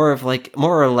have more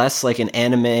or less like an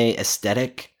anime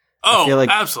aesthetic? Oh, I feel like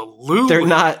absolutely. They're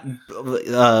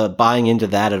not buying into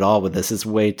that at all with this. It's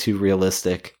way too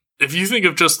realistic. If you think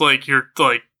of just like your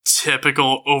like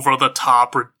typical over the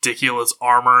top ridiculous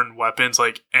armor and weapons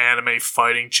like anime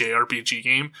fighting JRPG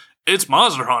game, it's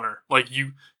Monster Hunter. Like,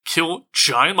 you kill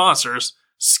giant monsters,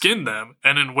 skin them,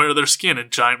 and then wear their skin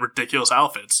in giant ridiculous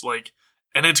outfits. Like,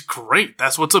 and it's great.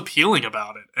 That's what's appealing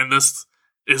about it. And this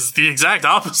is the exact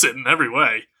opposite in every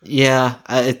way. Yeah,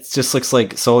 it just looks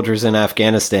like soldiers in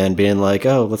Afghanistan being like,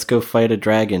 oh, let's go fight a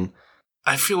dragon.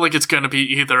 I feel like it's going to be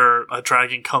either a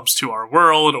dragon comes to our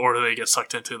world or they get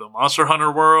sucked into the Monster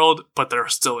Hunter world, but they're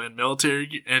still in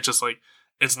military. And it's just like,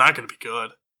 it's not going to be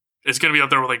good. It's going to be up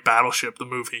there with like Battleship, the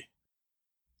movie.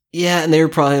 Yeah, and they were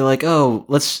probably like, oh,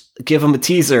 let's give them a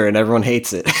teaser, and everyone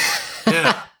hates it.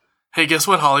 Yeah. Hey, guess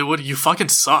what, Hollywood? You fucking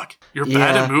suck. You're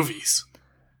bad at movies.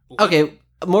 Okay,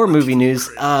 more movie news.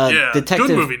 Good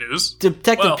movie news.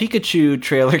 Detective Pikachu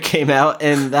trailer came out,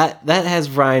 and that has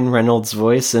Ryan Reynolds'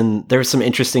 voice, and there was some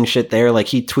interesting shit there. Like,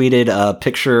 he tweeted a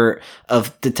picture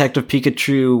of Detective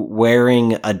Pikachu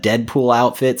wearing a Deadpool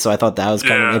outfit, so I thought that was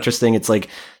kind of interesting. It's like,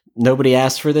 nobody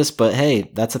asked for this, but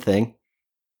hey, that's a thing.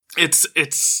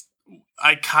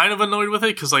 I kind of annoyed with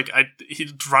it because like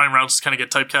Ryan Reynolds kind of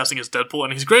get typecasting as Deadpool,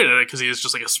 and he's great at it because he is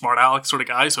just like a smart aleck sort of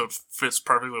guy, so it fits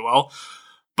perfectly well.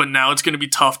 But now it's going to be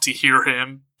tough to hear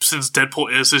him since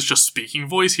Deadpool is his just speaking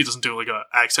voice. He doesn't do like an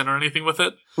accent or anything with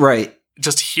it. Right.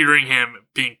 Just hearing him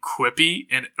being quippy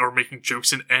or making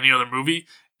jokes in any other movie,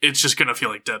 it's just going to feel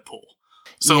like Deadpool.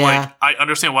 So like, I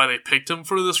understand why they picked him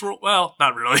for this role. Well,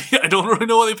 not really. I don't really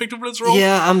know why they picked him for this role.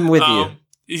 Yeah, I'm with you.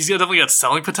 He's definitely got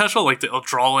selling potential. Like, they'll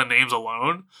draw in names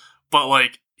alone. But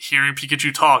like, hearing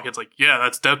Pikachu talk, it's like, yeah,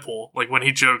 that's Deadpool. Like, when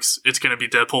he jokes, it's going to be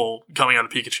Deadpool coming out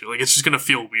of Pikachu. Like, it's just going to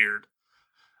feel weird.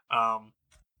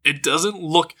 It doesn't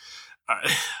look. All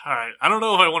right. I don't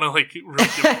know if I want to like really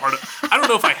give I don't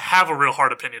know if I have a real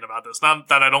hard opinion about this. Not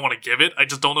that I don't want to give it. I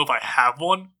just don't know if I have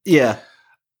one. Yeah.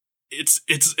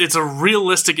 It's a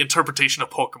realistic interpretation of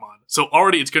Pokemon. So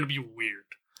already it's going to be weird.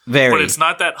 Very. But it's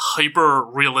not that hyper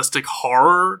realistic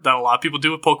horror that a lot of people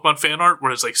do with Pokemon fan art,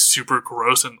 where it's like super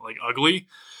gross and like ugly.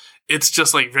 It's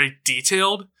just like very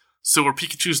detailed. So where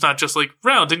Pikachu's not just like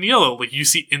round and yellow, like you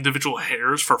see individual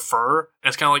hairs for fur, and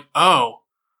it's kind of like, oh,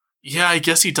 yeah, I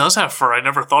guess he does have fur. I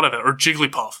never thought of it. Or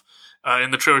Jigglypuff.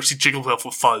 In the trailer, you see Jigglypuff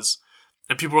with fuzz.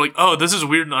 And people are like, oh, this is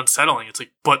weird and unsettling. It's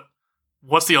like, but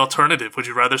what's the alternative? Would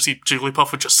you rather see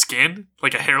Jigglypuff with just skin?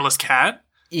 Like a hairless cat?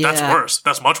 Yeah. That's worse.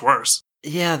 That's much worse.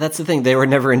 Yeah, that's the thing. They were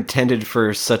never intended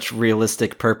for such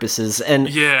realistic purposes. And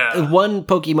one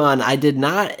Pokemon I did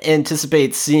not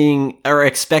anticipate seeing or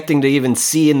expecting to even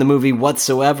see in the movie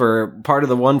whatsoever, part of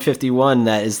the 151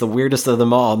 that is the weirdest of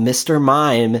them all, Mr.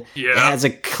 Mime, has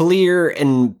a clear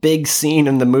and big scene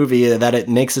in the movie that it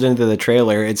makes it into the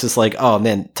trailer. It's just like, oh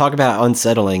man, talk about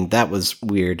unsettling. That was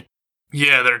weird.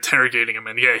 Yeah, they're interrogating him,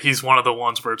 and he's one of the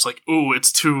ones where it's like, ooh,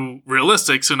 it's too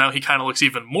realistic, so now he kind of looks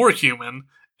even more human,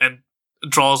 and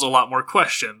draws a lot more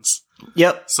questions.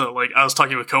 Yep. So, like, I was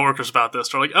talking with coworkers about this.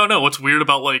 They're like, oh no, what's weird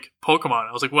about, like, Pokemon?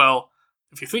 I was like, well,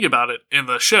 if you think about it, in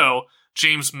the show,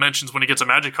 James mentions when he gets a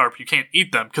Magikarp, you can't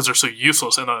eat them because they're so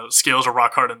useless, and the scales are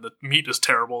rock hard, and the meat is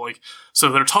terrible. Like,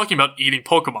 so they're talking about eating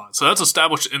Pokemon. So that's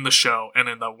established in the show and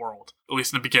in the world, at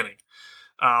least in the beginning.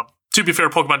 To be fair,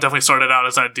 Pokemon definitely started out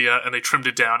as an idea, and they trimmed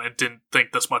it down and didn't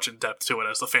think this much in depth to it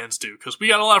as the fans do, because we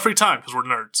got a lot of free time, because we're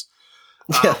nerds.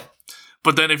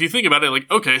 But then if you think about it, like,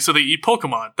 okay, so they eat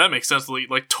Pokemon. That makes sense to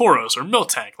eat, like, Tauros or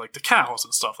Miltank, like the cows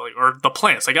and stuff, like, or the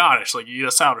plants, like Oddish, like, you eat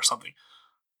us out or something.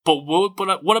 But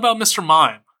what about Mr.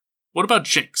 Mime? What about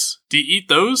Jinx? Do you eat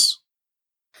those?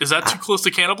 Is that too close to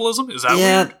cannibalism? Is that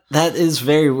weird? That is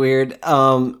very weird.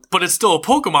 But it's still a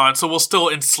Pokemon, so we'll still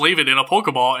enslave it in a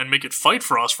Pokeball and make it fight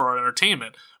for us for our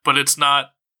entertainment. But it's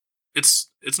not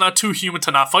too human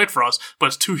to not fight for us, but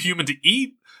it's too human to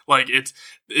eat. Like, it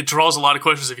draws a lot of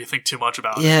questions if you think too much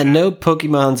about it. Yeah, no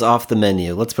Pokemon's off the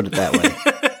menu. Let's put it that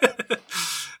way.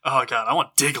 Oh, God, I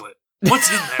want Diglett. What's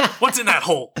in there? What's in that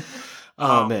hole?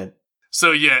 Oh, man.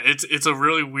 So, yeah, it's a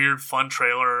really weird, fun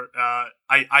trailer.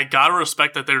 I gotta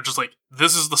respect that they're just like,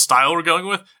 this is the style we're going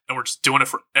with, and we're just doing it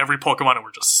for every Pokemon, and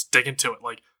we're just sticking to it.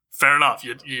 Like, fair enough.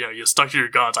 You stuck to your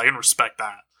guns. I can respect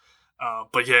that.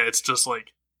 But, yeah, it's just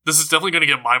like, this is definitely going to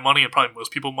get my money and probably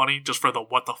most people money just for the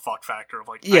what the fuck factor of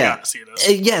like, I gotta see this.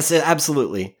 Yes,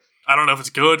 absolutely. I don't know if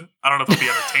it's good. I don't know if it'll be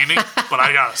entertaining, but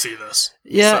I gotta see this.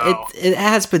 Yeah, so. it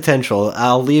has potential.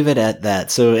 I'll leave it at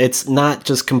that. So it's not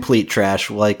just complete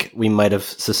trash like we might have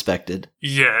suspected.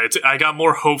 Yeah, I got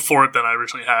more hope for it than I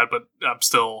originally had, but I'm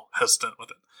still hesitant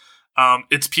with it.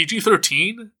 It's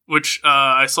PG-13, which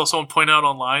I saw someone point out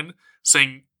online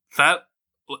saying that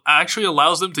actually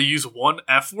allows them to use one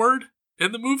F word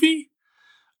in the movie.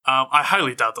 I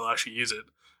highly doubt they'll actually use it,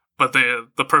 but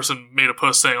the person made a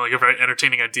post saying like a very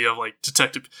entertaining idea of like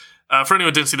Detective. For anyone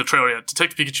who didn't see the trailer yet,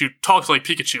 Detective Pikachu talks like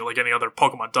Pikachu, like any other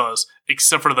Pokemon does,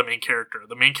 except for the main character.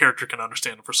 The main character can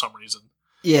understand him for some reason.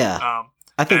 Yeah,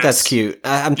 I think that's cute.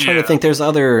 I'm trying to think. There's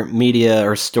other media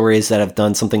or stories that have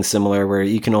done something similar where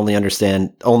you can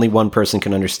only one person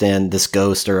can understand this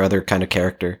ghost or other kind of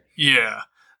character. Yeah.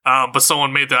 But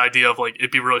someone made the idea of like it'd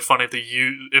be really funny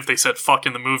if they said "fuck"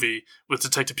 in the movie with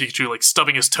Detective Pikachu like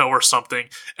stubbing his toe or something,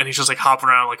 and he's just like hopping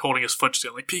around like holding his foot, just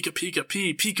going, like Pika Pika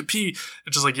Pee Pika Pee,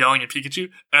 and just like yelling at Pikachu,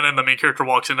 and then the main character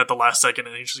walks in at the last second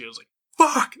and he just goes like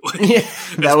 "fuck." Like, yeah,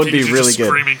 that would be really good.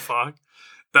 Screaming "fuck,"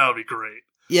 that would be great.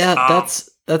 Yeah,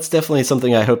 that's definitely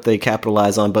something I hope they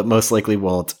capitalize on, but most likely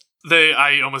won't.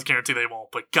 I almost guarantee they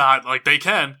won't, but God, like they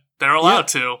can, they're allowed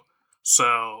to.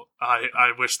 So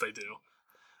I wish they do.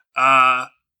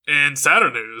 In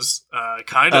sadder news,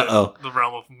 kind of the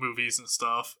realm of movies and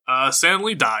stuff, Stan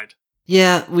Lee died.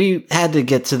 Yeah, we had to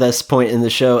get to this point in the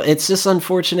show. It's just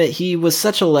unfortunate. He was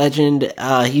such a legend.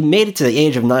 He made it to the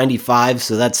age of 95,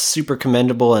 so that's super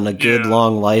commendable and a good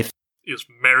long life. He was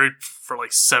married for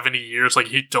like 70 years. Like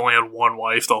he only had one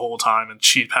wife the whole time, and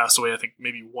she passed away, I think,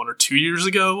 maybe 1 or 2 years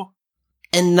ago.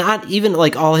 And not even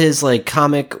like all his like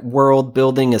comic world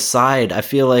building aside, I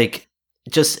feel like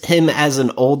just him as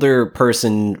an older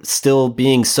person still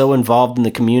being so involved in the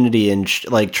community and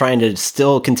like trying to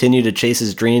still continue to chase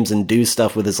his dreams and do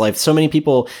stuff with his life. So many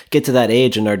people get to that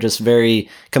age and are just very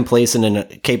complacent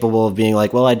and capable of being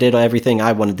like, well, I did everything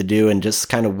I wanted to do, and just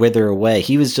kind of wither away.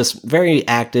 He was just very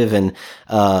active and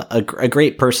a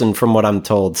great person from what I'm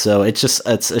told. So it's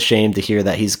a shame to hear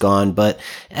that he's gone, but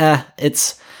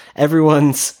it's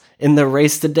everyone's in the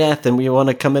race to death, and we want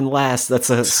to come in last. That's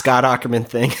a Scott Aukerman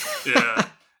thing.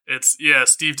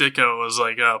 Steve Ditko was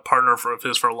like a partner of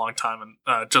his for a long time,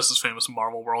 and just as famous in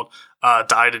Marvel World.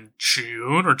 Died in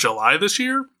June or July this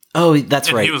year. Oh,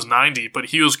 that's right. He was 90, but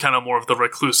he was kind of more of the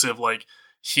reclusive. Like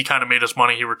he kind of made his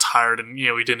money. He retired, and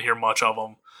we didn't hear much of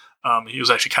him. He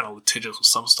was actually kind of litigious with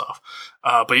some stuff.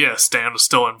 But yeah, Stan was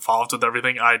still involved with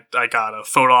everything. I got a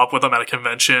photo op with him at a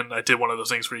convention. I did one of those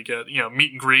things where you get,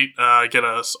 meet and greet, get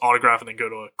an autograph, and then go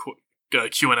to a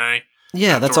Q&A.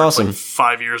 Yeah, that's awesome. Like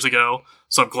 5 years ago.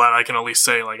 So I'm glad I can at least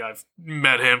say, like, I've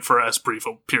met him for as brief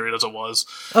a period as it was.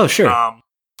 Oh, sure.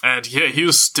 And yeah, he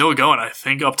was still going. I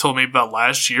think up till maybe about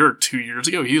last year or 2 years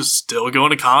ago, he was still going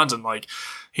to cons, and like,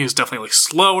 he was definitely like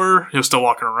slower. He was still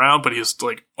walking around, but he was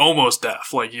like almost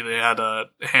deaf. Like they had a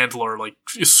handler like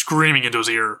screaming into his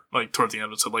ear like toward the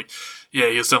end. So like, yeah,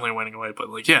 he was definitely waning away. But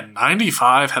like, yeah,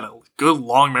 95, had a good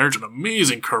long marriage, an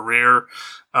amazing career.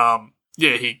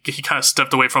 He kind of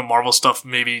stepped away from Marvel stuff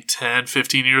maybe 10,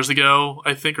 15 years ago,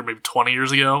 I think, or maybe 20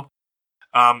 years ago.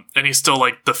 And he's still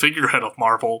like the figurehead of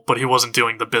Marvel, but he wasn't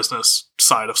doing the business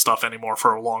side of stuff anymore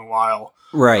for a long while.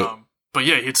 Right. But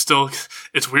yeah,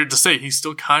 it's weird to say, he's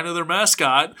still kind of their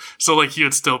mascot. So like he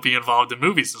would still be involved in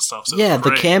movies and stuff. So yeah,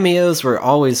 the cameos were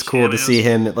always cool to see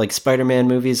him at like Spider-Man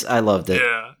movies. I loved it.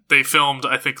 Yeah. They filmed,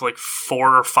 I think, like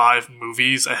 4 or 5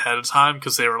 movies ahead of time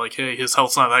because they were like, hey, his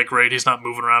health's not that great. He's not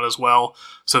moving around as well.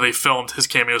 So they filmed his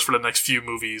cameos for the next few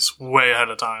movies way ahead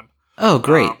of time. Oh,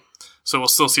 great. So we'll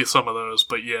still see some of those.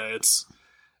 But yeah,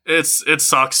 it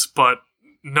sucks, but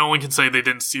no one can say they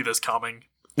didn't see this coming.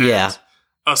 Yeah.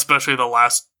 Especially the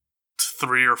last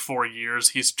 3 or 4 years,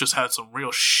 he's just had some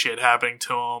real shit happening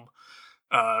to him.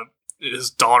 His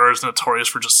daughter is notorious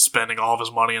for just spending all of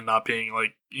his money and not being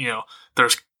like,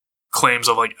 there's claims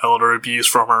of like elder abuse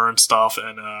from her and stuff,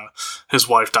 and his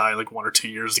wife died like 1 or 2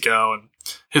 years ago, and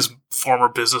his former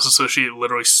business associate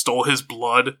literally stole his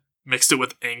blood, mixed it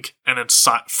with ink, and then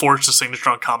forged a signature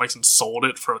on comics and sold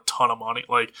it for a ton of money.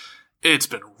 Like, it's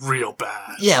been real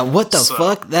bad. Yeah, what the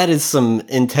fuck? That is some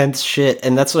intense shit.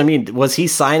 And that's what I mean. Was he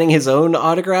signing his own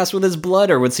autographs with his blood,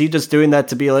 or was he just doing that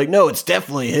to be like, no, it's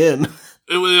definitely him?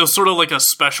 It was sort of like a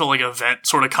special like event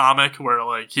sort of comic where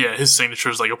like, yeah, his signature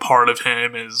is like a part of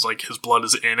him, is like his blood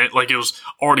is in it. Like, it was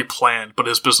already planned, but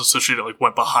his business associate like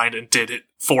went behind and did it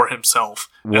for himself.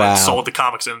 Wow. And then sold the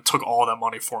comics and took all that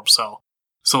money for himself.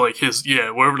 So, like,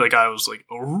 wherever that guy was, like,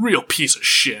 a real piece of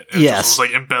shit. And yes. just was,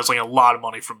 like, embezzling a lot of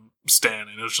money from Stan,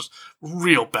 and it was just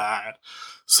real bad.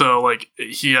 So, like,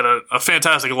 he had a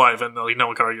fantastic life, and, like, no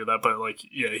one can argue that, but, like,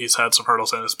 yeah, he's had some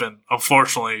hurdles, and it's been,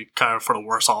 unfortunately, kind of for the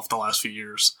worse off the last few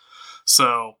years.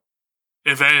 So,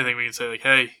 if anything, we can say, like,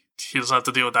 hey, he doesn't have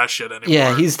to deal with that shit anymore.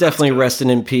 Yeah, he's definitely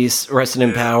resting in peace, resting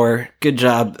in power. Good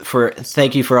job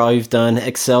thank you for all you've done.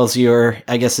 Excelsior,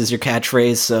 I guess, is your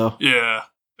catchphrase, so. Yeah.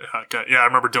 Yeah, I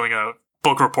remember doing a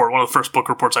book report. One of the first book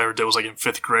reports I ever did was like in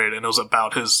 5th grade, and it was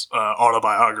about his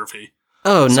autobiography.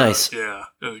 Oh, so, nice. Yeah,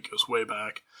 it goes way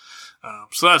back.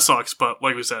 So that sucks, but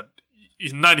like we said,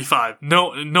 he's 95. No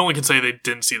one can say they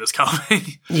didn't see this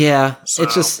coming. Yeah, so.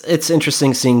 It's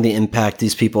interesting seeing the impact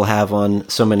these people have on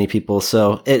so many people.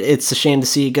 So it's a shame to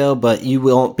see you go, but you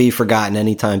won't be forgotten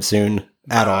anytime soon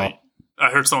at all. I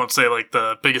heard someone say, like,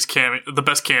 the best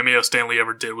cameo Stan Lee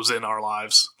ever did was in Our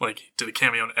Lives. Like, he did a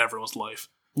cameo in everyone's life.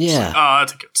 Yeah. Like,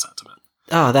 that's a good sentiment.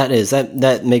 Oh,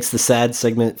 that makes the sad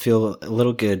segment feel a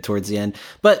little good towards the end.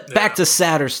 But back to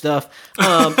sadder stuff.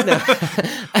 Apparently,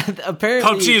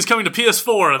 PUBG is coming to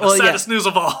PS4. The saddest news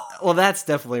of all. Well, that's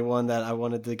definitely one that I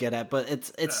wanted to get at. But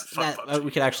it's that we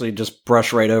could actually just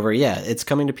brush right over. Yeah, it's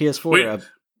coming to PS4.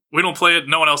 We don't play it.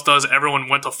 No one else does. Everyone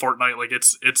went to Fortnite. Like,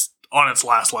 it's on its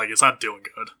last leg. It's not doing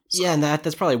good. So. Yeah, and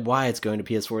that's probably why it's going to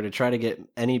PS4, to try to get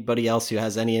anybody else who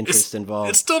has any interest involved.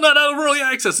 It's still not out of early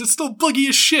access. It's still buggy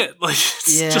as shit. Like,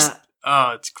 it's just...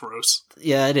 it's gross.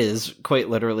 Yeah, it is, quite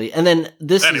literally. And then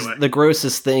is the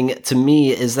grossest thing to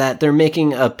me, is that they're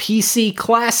making a PC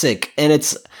classic, and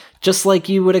it's just like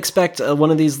you would expect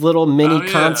one of these little mini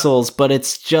consoles, but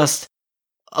it's just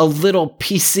a little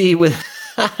PC with...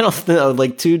 I don't know,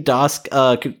 like 2 DOS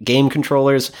game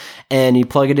controllers, and you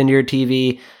plug it into your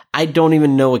TV. I don't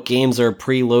even know what games are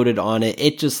preloaded on it.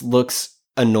 It just looks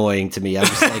annoying to me. I'm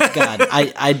just like, God,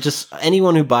 I just,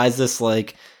 anyone who buys this,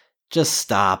 like, just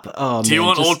stop. Oh, do you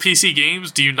want old PC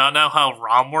games? Do you not know how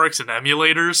ROM works and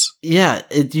emulators? Yeah,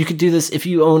 you could do this if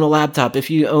you own a laptop. If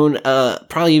you own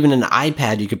probably even an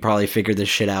iPad, you could probably figure this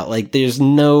shit out. Like, there's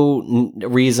no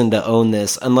reason to own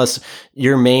this unless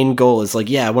your main goal is like,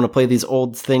 yeah, I want to play these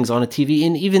old things on a TV.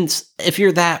 And even if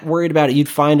you're that worried about it, you'd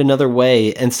find another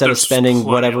way instead of spending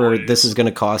whatever this is going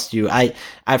to cost you.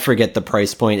 I forget the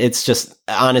price point. It's just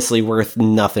honestly worth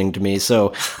nothing to me.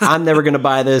 So I'm never going to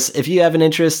buy this. If you have an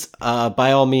interest,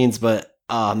 by all means, but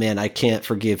man, I can't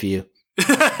forgive you.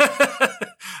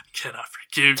 Cannot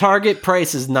forgive. Target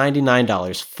price is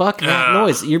 $99. Fuck that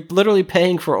noise. You're literally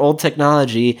paying for old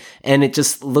technology, and it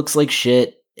just looks like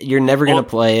shit. You're never going to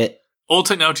play it. Old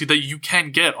technology that you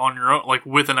can get on your own, like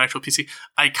with an actual PC.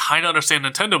 I kind of understand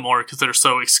Nintendo more because they're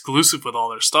so exclusive with all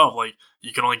their stuff. Like,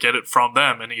 you can only get it from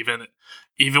them, and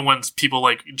even when people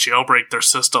like jailbreak their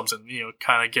systems and,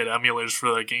 kind of get emulators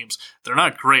for their games, they're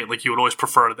not great. Like, you would always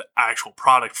prefer the actual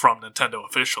product from Nintendo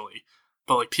officially.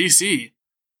 But like PC,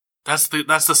 that's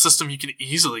the system you can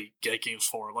easily get games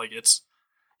for. Like, you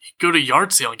go to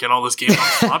Yard Sale and get all this games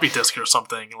on floppy disk or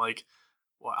something. Like,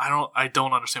 well, I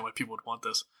don't understand why people would want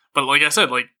this. But like I said,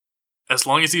 like, as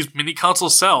long as these mini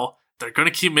consoles sell, they're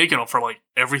gonna keep making them for like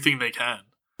everything they can.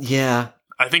 Yeah.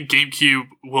 I think GameCube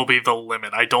will be the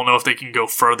limit. I don't know if they can go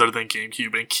further than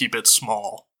GameCube and keep it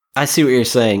small. I see what you're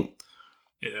saying.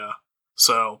 Yeah.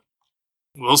 So,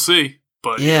 we'll see.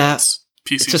 But yeah,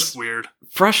 PC's just weird.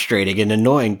 Frustrating and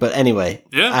annoying. But anyway,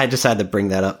 I just had to bring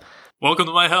that up. Welcome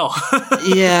to my hell.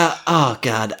 Yeah. Oh,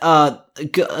 God.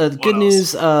 Good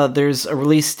news. There's a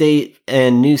release date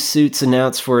and new suits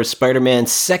announced for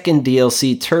Spider-Man's second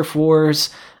DLC, Turf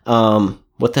Wars.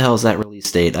 What the hell is that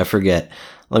release date? I forget.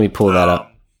 Let me pull that up.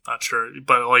 Not sure.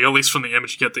 But like, at least from the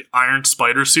image, you get the Iron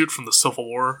Spider suit from the Civil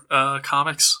War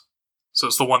comics. So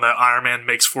it's the one that Iron Man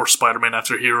makes for Spider-Man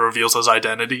after he reveals his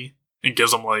identity and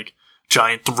gives him like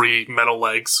giant 3 metal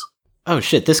legs. Oh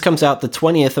shit, this comes out the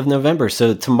 20th of November,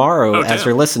 so tomorrow Oh, as damn.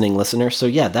 you're listening, listener. So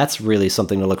yeah, that's really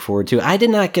something to look forward to. I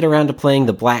did not get around to playing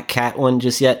the Black Cat one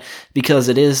just yet because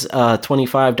it is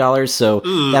 $25, so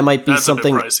Ooh, that might be that's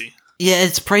something. a bit pricey. Yeah,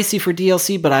 it's pricey for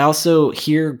DLC, but I also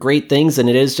hear great things, and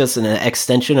it is just an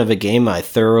extension of a game I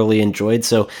thoroughly enjoyed,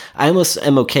 so I almost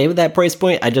am okay with that price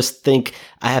point. I just think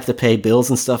I have to pay bills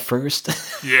and stuff first.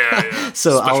 Yeah.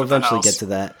 So Especially I'll with the eventually house. get to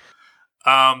that.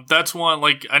 That's one,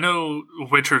 like, I know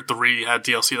Witcher 3 had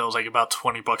DLC that was like about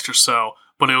 $20 or so,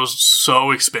 but it was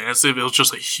so expansive. It was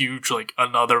just a huge, like,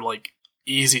 another, like,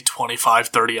 easy 25,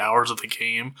 30 hours of the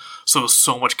game. So it was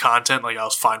so much content, like, I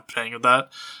was fine paying with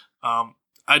that.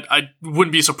 I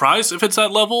wouldn't be surprised if it's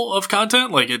that level of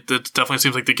content. Like, it definitely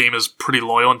seems like the game is pretty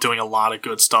loyal and doing a lot of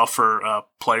good stuff for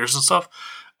players and stuff.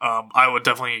 I would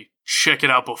definitely check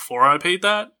it out before I paid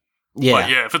that. Yeah. But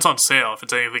yeah, if it's on sale, if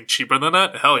it's anything cheaper than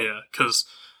that, hell yeah. Because,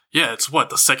 yeah, it's what?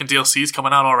 The second DLC is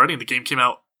coming out already, and the game came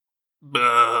out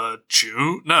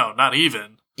June? No, not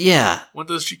even. Yeah. When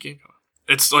does the game come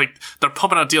out? It's like, they're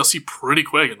pumping out DLC pretty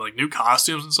quick, and like new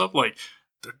costumes and stuff. Like,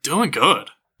 they're doing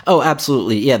good. Oh,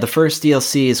 absolutely. Yeah, the first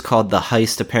DLC is called The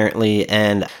Heist, apparently,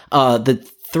 and the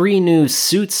 3 new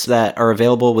suits that are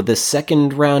available with this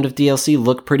second round of DLC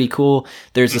look pretty cool.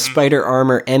 There's the Spider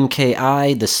Armor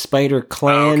MKI, the Spider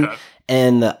Clan, okay.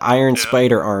 and the Iron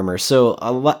Spider Armor. So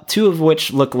 2 of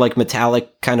which look like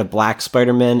metallic, kind of black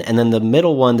Spider-Man, and then the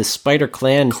middle one, the Spider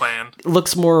Clan,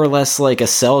 looks more or less like a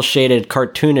cel-shaded,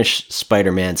 cartoonish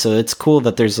Spider-Man. So it's cool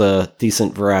that there's a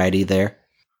decent variety there.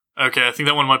 Okay, I think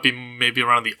that one might be maybe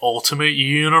around the Ultimate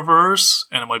Universe,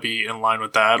 and it might be in line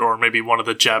with that, or maybe one of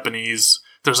the Japanese.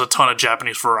 There's a ton of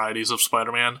Japanese varieties of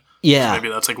Spider-Man. Yeah. So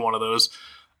maybe that's like one of those.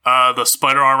 The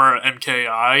Spider Armor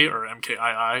MKI, or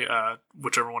MKII,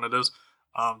 whichever one it is,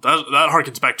 that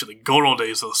harkens back to the good old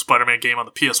days of the Spider-Man game on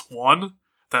the PS1.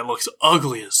 That looks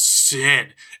ugly as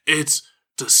sin. It's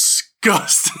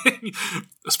disgusting.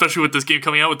 Especially with this game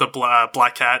coming out with the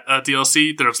Black Cat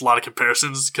DLC. There's a lot of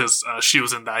comparisons because she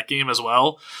was in that game as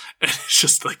well. And it's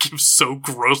just like, game's so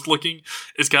gross looking.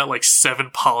 It's got like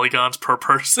 7 polygons per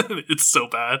person. It's so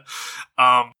bad.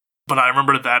 But I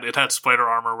remember that it had Spider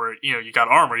Armor where, you know, you got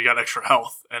armor, you got extra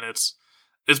health. And it's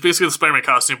basically the Spider-Man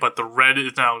costume, but the red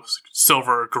is now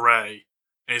silver gray.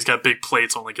 And he's got big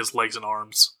plates on like his legs and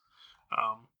arms.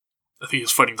 I think he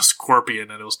was fighting the Scorpion,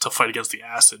 and it was to fight against the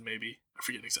Acid, maybe. I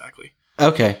forget exactly.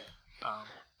 Okay.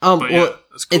 But yeah,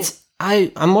 that's cool.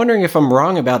 I'm wondering if I'm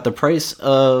wrong about the price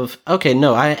of. Okay,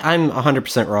 no, I'm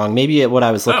 100% wrong. Maybe what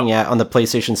I was looking at on the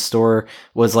PlayStation Store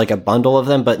was like a bundle of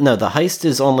them, but no, the Heist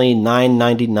is only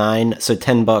 $9.99, so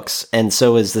 $10, and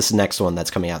so is this next one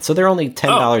that's coming out. So they're only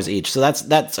 $10 each. So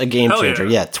that's a game changer.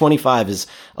 Yeah, $25 is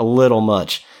a little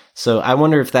much. So I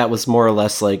wonder if that was more or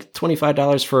less like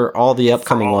 $25 for all the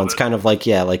upcoming ones, kind of like,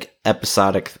 yeah, like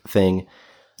episodic thing.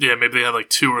 Yeah, maybe they had like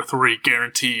 2 or 3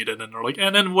 guaranteed, and then they're like,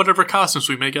 and then whatever costumes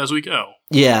we make as we go.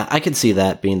 Yeah, I could see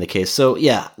that being the case. So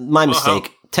yeah, my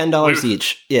mistake. $10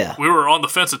 each. Yeah. We were on the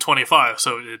fence at 25,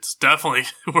 so it's definitely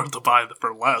worth the buy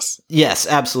for less. Yes,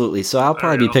 absolutely. So I'll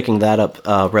probably be picking that up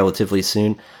relatively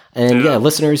soon. And yeah,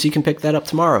 listeners, you can pick that up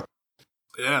tomorrow.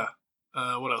 Yeah.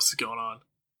 What else is going on?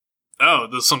 Oh,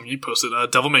 there's something you posted.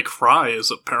 Devil May Cry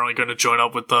is apparently going to join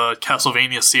up with the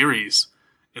Castlevania series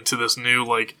into this new,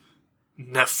 like,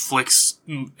 Netflix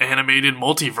animated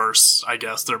multiverse, I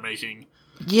guess they're making.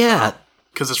 Yeah.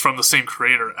 Because it's from the same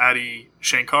creator, Adi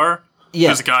Shankar. Yeah.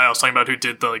 Who's the guy I was talking about who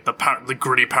did the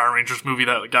gritty Power Rangers movie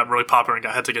that got really popular and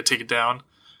had to get taken down.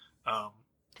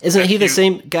 Isn't he the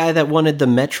same guy that wanted the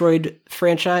Metroid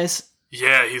franchise?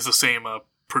 Yeah, he's the same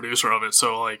producer of it.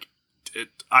 So, like,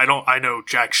 I know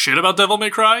jack shit about Devil May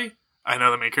Cry. I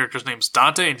know the main character's name's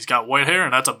Dante, and he's got white hair,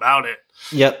 and that's about it.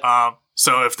 Yep.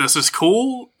 So if this is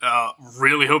cool,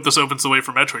 really hope this opens the way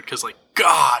for Metroid, because, like,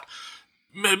 God,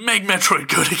 make Metroid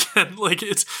good again. Like,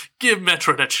 give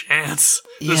Metroid a chance.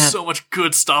 There's so much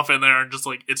good stuff in there, and just,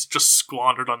 like, it's just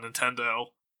squandered on Nintendo.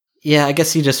 Yeah, I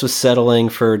guess he just was settling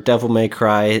for Devil May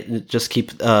Cry. Just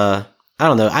keep, I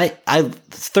don't know. I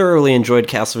thoroughly enjoyed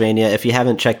Castlevania. If you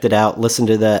haven't checked it out, listen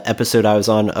to the episode I was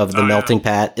on of The Melting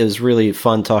Pat. It was really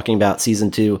fun talking about Season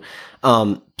 2.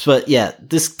 But yeah,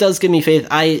 this does give me faith.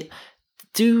 I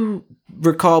do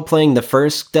recall playing the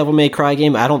first Devil May Cry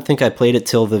game. I don't think I played it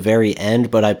till the very end,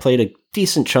 but I played a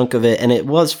decent chunk of it, and it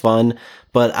was fun.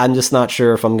 But I'm just not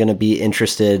sure if I'm going to be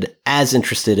as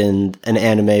interested in an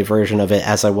anime version of it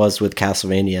as I was with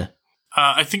Castlevania.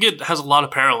 I think it has a lot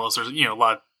of parallels. There's, a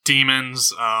lot of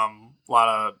demons, a lot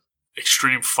of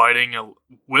extreme fighting,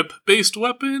 whip-based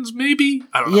weapons, maybe?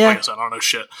 I don't know. Yeah. Like I said, I don't know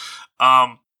shit.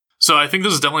 So I think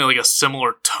this is definitely like a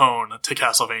similar tone to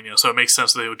Castlevania, so it makes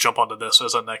sense that they would jump onto this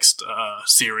as a next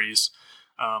series.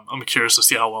 I'm curious to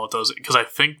see how well it does, because I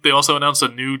think they also announced a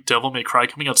new Devil May Cry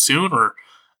coming out soon, or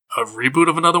a reboot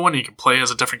of another one. You can play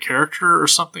as a different character or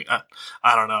something.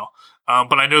 I don't know.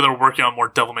 But I know they're working on more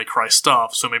Devil May Cry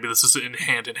stuff, so maybe this is in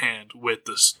hand with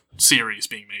this series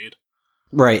being made.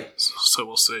 Right. So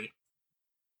we'll see.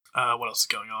 What else is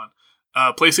going on?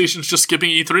 PlayStation's just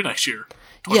skipping E3 next year.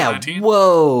 2019. Yeah,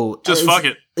 whoa. Just fuck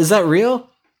it. Is that real?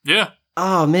 Yeah.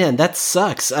 Oh, man, that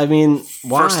sucks. I mean,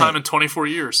 why? First time in 24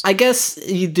 years. I guess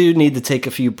you do need to take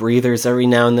a few breathers every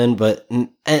now and then, but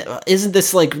isn't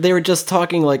this like, they were just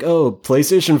talking like, oh,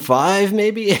 PlayStation 5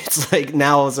 maybe? It's like,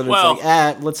 now all of a sudden it's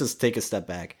like, let's just take a step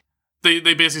back. They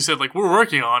basically said, like, we're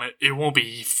working on it. It won't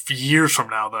be years from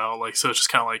now, though. Like, so it's just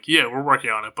kind of like, yeah, we're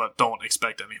working on it, but don't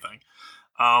expect anything.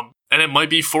 And it might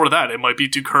be for that. It might be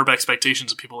to curb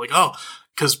expectations of people like, oh,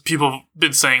 because people have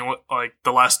been saying, like,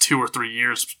 the last 2 or 3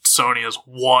 years, Sony has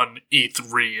won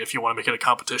E3 if you want to make it a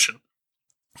competition.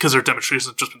 Because their demonstrations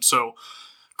have just been so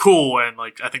cool. And,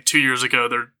 like, I think 2 years ago,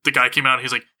 the guy came out and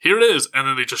he's like, here it is. And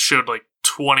then they just showed, like,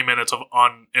 20 minutes of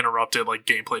uninterrupted, like,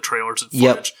 gameplay trailers and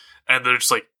footage. Yep. And they're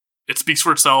just like, it speaks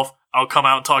for itself. I'll come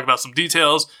out and talk about some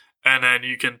details, and then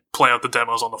you can play out the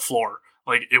demos on the floor.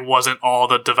 Like, it wasn't all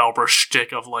the developer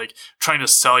shtick of, like, trying to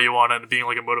sell you on it and being,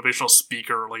 like, a motivational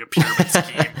speaker or, like, a pyramid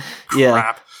scheme Yeah.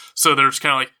 crap. So they're just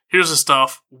kind of like, here's the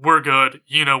stuff. We're good.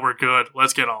 You know we're good.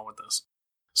 Let's get on with this.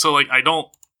 So, like,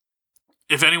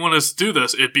 if anyone is to do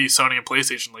this, it'd be Sony and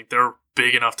PlayStation. Like, they're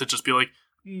big enough to just be like,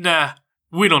 nah,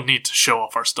 we don't need to show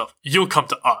off our stuff. You'll come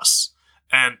to us.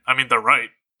 And, I mean, they're right.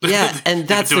 Yeah, and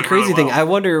that's the crazy really thing. well. I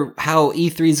wonder how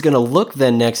E3 is going to look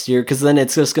then next year, because then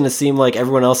it's just going to seem like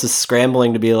everyone else is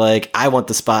scrambling to be like, I want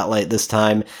the spotlight this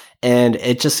time. And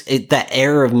that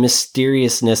air of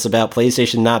mysteriousness about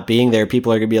PlayStation not being there,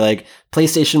 people are going to be like,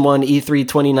 PlayStation 1 E3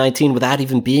 2019 without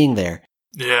even being there.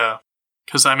 Yeah.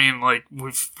 Because, I mean, like,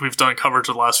 we've done coverage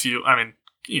of the last few, I mean,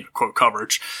 you know, quote,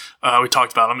 coverage. We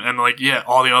talked about them, and, like, yeah,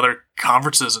 all the other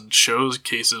conferences and shows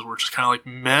cases were just kind of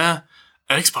like, meh,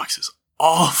 Xbox is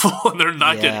awful, and they're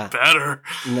not getting better.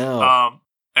 No.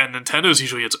 And Nintendo's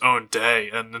usually its own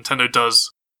day, and Nintendo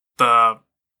does I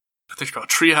think it's called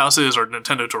Treehouses or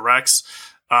Nintendo Directs,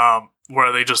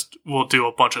 where they just will do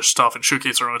a bunch of stuff and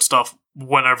showcase their own stuff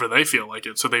whenever they feel like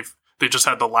it. So they just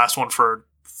had the last one for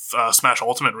Smash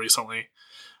Ultimate recently,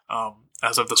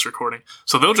 as of this recording.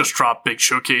 So they'll just drop big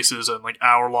showcases and like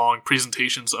hour-long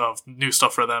presentations of new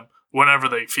stuff for them whenever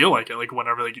they feel like it, like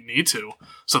whenever they need to.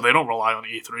 So they don't rely on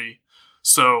E3.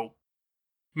 So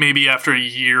maybe after a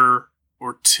year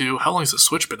or two, how long has the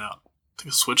Switch been out? I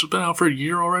think the Switch has been out for a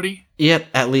year already. Yep,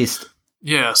 at least.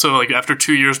 Yeah, so like after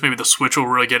 2 years, maybe the Switch will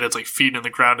really get its like feet in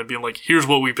the ground and be like, here's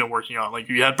what we've been working on. Like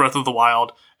you had Breath of the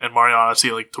Wild and Mario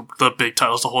Odyssey, like the big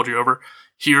titles to hold you over.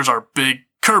 Here's our big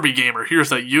Kirby game, or here's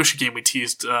that Yoshi game we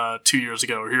teased 2 years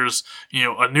ago, or here's, you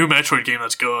know, a new Metroid game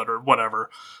that's good, or whatever.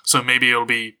 So maybe it'll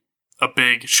be a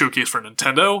big showcase for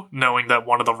Nintendo, knowing that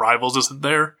one of the rivals isn't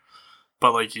there.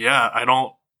 But like, yeah, I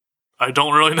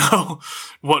don't really know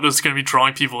what is going to be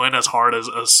drawing people in as hard as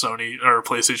a Sony or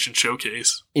PlayStation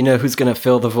showcase. You know who's going to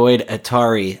fill the void?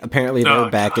 Atari. Apparently they're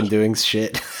back and doing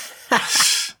shit.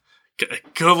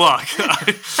 Good luck.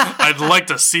 I'd like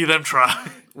to see them try.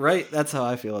 Right? That's how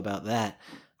I feel about that.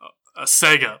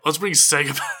 Sega. Let's bring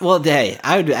Sega back. Well, hey,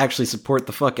 I would actually support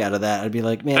the fuck out of that. I'd be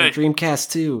like, man, Hey. Dreamcast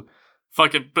 2.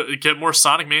 Fucking get more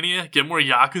Sonic Mania. Get more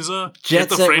Yakuza. Jet get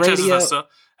the Set franchises Radio. and stuff.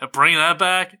 And bring that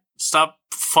back. Stop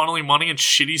funneling money in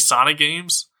shitty Sonic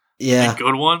games. Yeah. And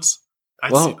good ones. I'd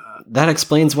see Well, that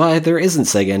explains why there isn't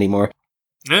Sega anymore.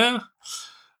 that.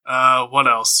 Yeah. What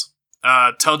else?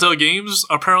 Telltale Games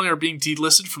apparently are being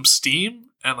delisted from Steam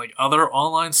and like other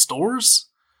online stores.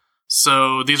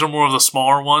 So these are more of the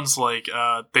smaller ones. Like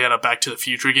they had a Back to the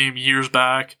Future game years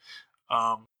back.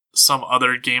 Some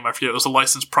other game, I forget. It was a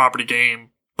licensed property game,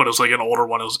 but it was like an older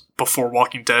one. It was before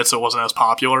Walking Dead, so it wasn't as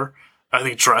popular. I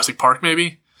think Jurassic Park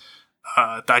maybe.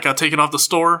 That got taken off the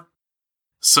store.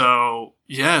 So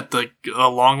yeah,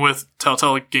 along with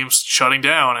Telltale Games shutting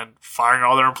down and firing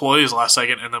all their employees last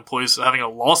second, and the employees having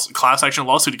a class action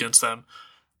lawsuit against them,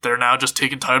 they're now just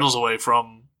taking titles away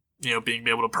from, you know, being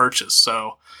able to purchase.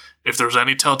 So if there's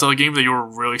any Telltale game that you were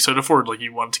really excited for, like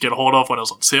you wanted to get a hold of when it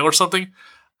was on sale or something,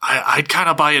 I'd kind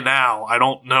of buy it now. I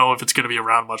don't know if it's going to be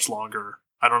around much longer.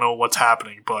 I don't know what's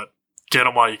happening, but get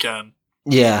them while you can.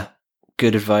 Yeah.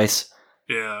 Good advice.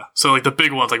 Yeah. So like the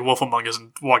big ones like Wolf Among Us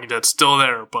and Walking Dead still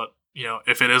there, but you know,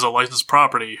 if it is a licensed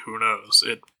property, who knows?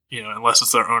 It, you know, unless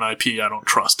it's their own IP, I don't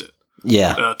trust it.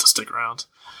 Yeah. To stick around.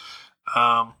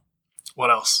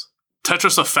 What else?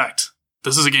 Tetris Effect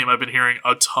this is a game I've been hearing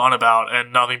a ton about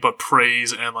and nothing but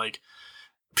praise and like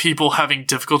people having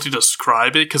difficulty to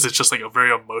describe it because it's just like a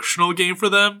very emotional game for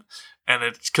them. And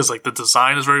it's because like the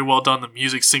design is very well done, the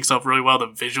music syncs up really well, the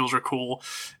visuals are cool,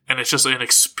 and it's just an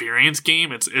experience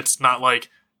game. It's not like,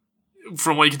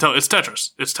 from what you can tell, it's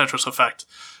Tetris. It's Tetris Effect,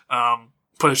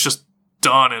 but it's just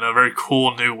done in a very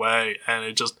cool new way, and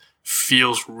it just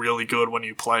feels really good when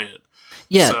you play it.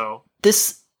 Yeah, so,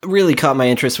 this really caught my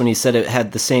interest when you said it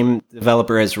had the same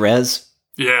developer as Rez.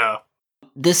 Yeah.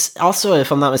 This also,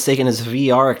 if I'm not mistaken, is a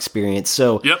VR experience.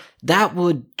 So that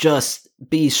would just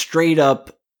be straight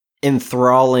up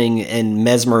enthralling and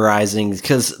mesmerizing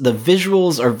because the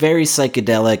visuals are very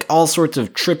psychedelic, all sorts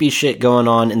of trippy shit going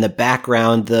on in the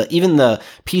background. Even the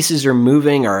pieces you're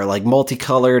moving are like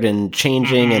multicolored and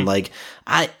changing, and like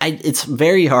it's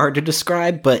very hard to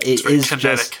describe, but it is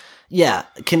kinetic.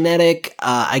 Kinetic.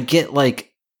 I get like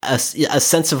a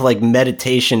sense of like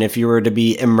meditation if you were to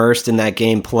be immersed in that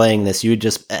game playing this. You would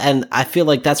just, and I feel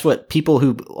like that's what people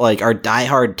who like are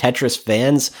diehard Tetris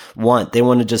fans want. They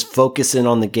want to just focus in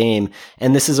on the game,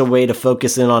 and this is a way to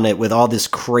focus in on it with all this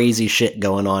crazy shit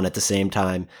going on at the same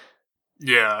time.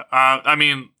 Yeah, I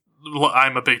mean,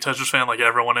 I'm a big Tetris fan, like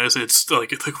everyone is. It's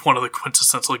like one of the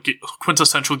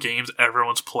quintessential games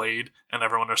everyone's played and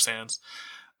everyone understands.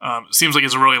 It seems like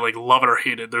it's really like love it or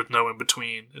hate it. There's no in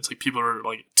between. It's like people are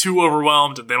like too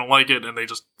overwhelmed and they don't like it and they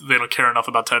don't care enough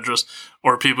about Tetris,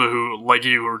 or people who like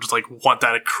you or just like want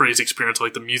that crazy experience,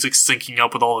 like the music syncing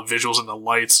up with all the visuals and the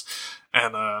lights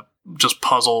and just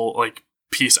puzzle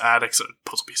piece addicts.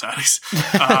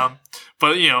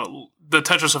 But you know, the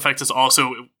Tetris Effect is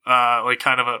also like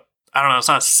kind of a, I don't know, it's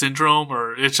not a syndrome,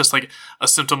 or it's just like a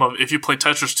symptom of if you play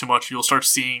Tetris too much, you'll start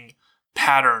seeing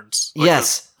patterns, like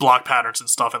block patterns and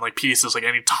stuff, and like pieces, like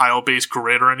any tile-based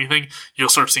grid or anything, you'll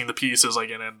start seeing the pieces like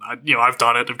and I've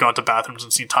done it. I've gone to bathrooms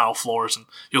and seen tile floors, and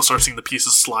you'll start seeing the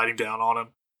pieces sliding down on them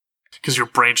because your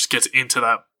brain just gets into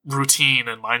that routine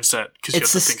and mindset because you have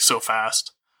to think so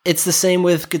fast. It's the same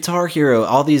with Guitar Hero.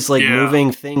 All these like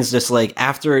moving things, just like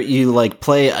after you like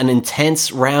play an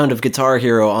intense round of Guitar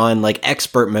Hero on like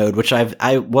expert mode, which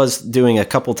I was doing a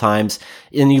couple times,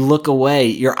 and you look away,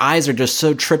 your eyes are just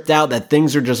so tripped out that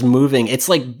things are just moving. It's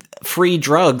like free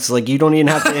drugs. Like you don't even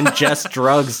have to ingest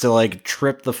drugs to like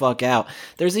trip the fuck out.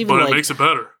 There's even but it makes it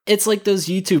better. It's like those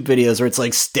YouTube videos where it's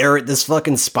like stare at this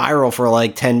fucking spiral for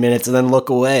like 10 minutes and then look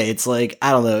away. It's like, I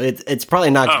don't know. It's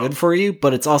probably not good for you,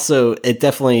 but it's also, it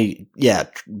definitely,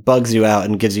 bugs you out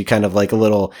and gives you kind of like a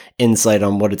little insight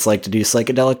on what it's like to do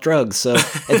psychedelic drugs. So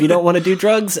if you don't want to do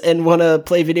drugs and want to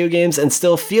play video games and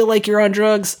still feel like you're on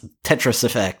drugs, Tetris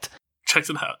Effect. Check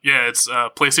it out. Yeah, it's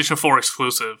PlayStation 4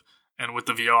 exclusive and with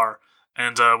the VR.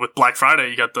 And with Black Friday,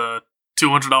 you got the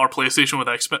 $200 PlayStation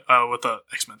with the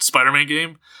X-Men Spider-Man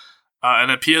game, and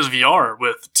then PSVR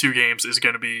with 2 games is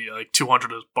going to be like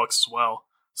 $200 as well.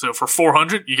 So for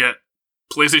 $400, you get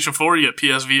PlayStation 4, you get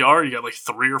PSVR, you get like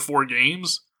 3 or 4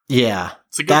 games. Yeah,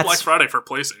 it's a good Black Friday for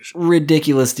PlayStation.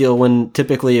 Ridiculous deal when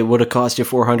typically it would have cost you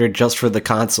 $400 just for the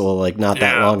console, like not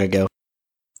that long ago.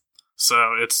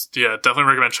 So it's definitely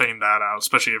recommend checking that out,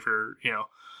 especially if you're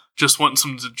just wanting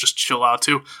something to just chill out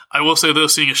too. I will say though,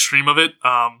 seeing a stream of it,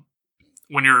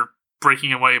 when you're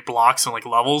breaking away blocks and like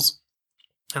levels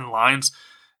and lines,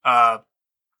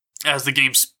 as the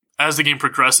game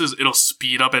progresses, it'll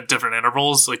speed up at different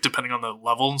intervals, like depending on the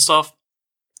level and stuff.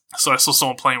 So I saw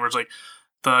someone playing where it's like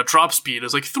the drop speed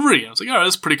is like 3, and it's like, all right,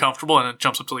 that's pretty comfortable, and it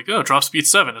jumps up to like, drop speed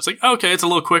 7. It's like, okay, it's a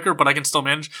little quicker, but I can still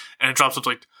manage, and it drops up to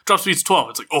like drop speed's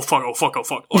 12. It's like, oh fuck.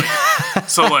 Like,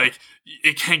 so like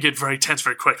it can get very tense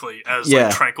very quickly. As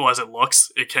like tranquil as it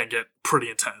looks, it can get pretty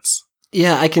intense.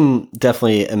 Yeah, I can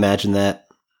definitely imagine that.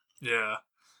 Yeah.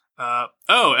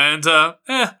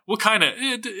 We'll kind of,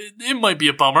 it might be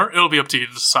a bummer. It'll be up to you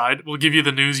to decide. We'll give you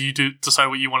the news. You decide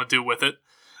what you want to do with it.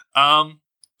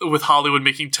 With Hollywood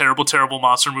making terrible, terrible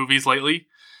monster movies lately,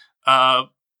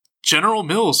 General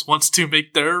Mills wants to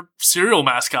make their cereal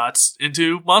mascots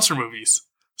into monster movies.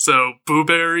 So Boo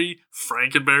Berry,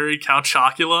 Frankenberry, Count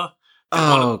Chocula.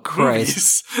 Oh,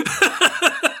 Christ.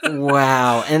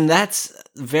 Wow. And that's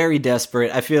very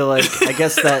desperate. I feel like, I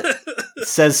guess that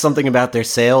says something about their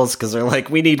sales, because they're like,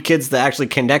 we need kids to actually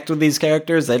connect with these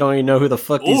characters. They don't even know who the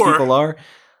fuck these people are.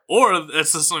 Or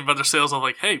it's just something about their sales of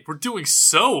like, hey, we're doing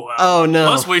so well. Oh, no.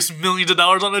 Let's waste millions of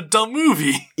dollars on a dumb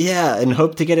movie. Yeah, and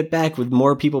hope to get it back with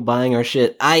more people buying our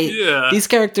shit. These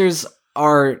characters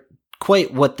are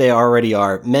quite what they already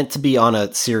are, meant to be on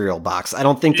a cereal box. I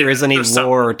don't think there is any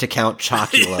lore to Count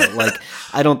Chocula. Like,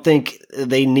 I don't think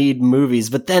they need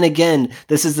movies. But then again,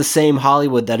 this is the same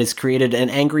Hollywood that has created an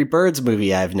Angry Birds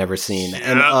movie I've never seen.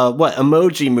 And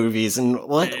emoji movies and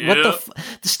what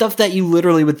the stuff that you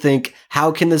literally would think,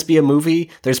 how can this be a movie?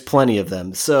 There's plenty of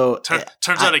them. So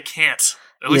turns out it can't.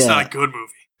 At least not a good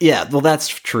movie. Yeah, well, that's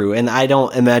true. And I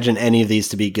don't imagine any of these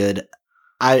to be good.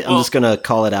 I'm just going to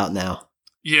call it out now.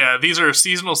 Yeah, these are a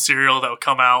seasonal cereal that will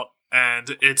come out,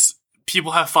 and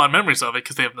people have fond memories of it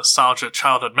because they have nostalgia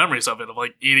childhood memories of it, of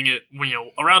like eating it,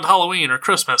 around Halloween or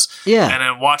Christmas. Yeah. And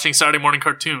then watching Saturday morning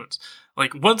cartoons.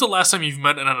 Like, when's the last time you've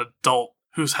met an adult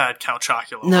who's had Count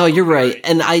Chocula? No, you're right.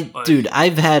 And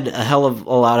I've had a hell of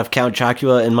a lot of Count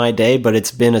Chocula in my day, but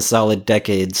it's been a solid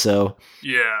decade, so.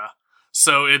 Yeah.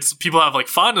 So people have like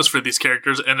fondness for these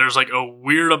characters, and there's like a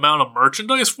weird amount of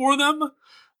merchandise for them.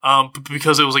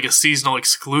 Because it was like a seasonal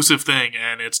exclusive thing,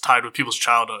 and it's tied with people's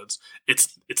childhoods. It's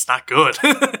not good.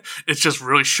 It's just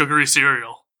really sugary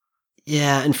cereal.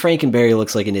 Yeah, and Frankenberry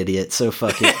looks like an idiot, so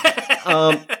fuck it.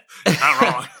 Not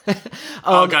wrong.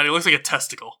 Oh god, he looks like a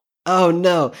testicle. Oh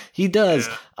no, he does.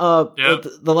 Yeah.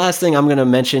 The last thing I'm going to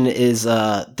mention is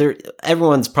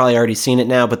everyone's probably already seen it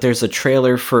now, but there's a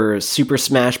trailer for Super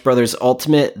Smash Bros.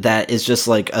 Ultimate that is just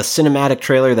like a cinematic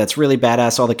trailer that's really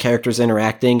badass, all the characters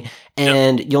interacting,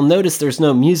 and you'll notice there's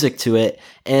no music to it.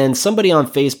 And somebody on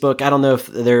Facebook, I don't know if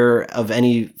they're of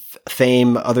any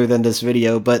fame other than this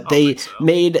video, but they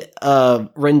made a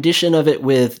rendition of it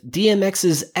with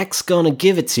DMX's X Gonna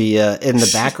Give It To You in the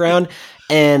background.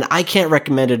 And I can't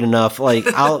recommend it enough. Like,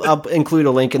 I'll include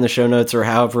a link in the show notes or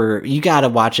however. You gotta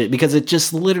watch it because it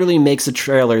just literally makes a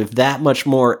trailer that much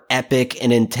more epic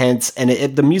and intense. And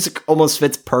the music almost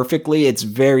fits perfectly. It's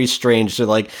very strange to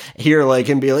like hear like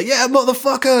him be like, "Yeah,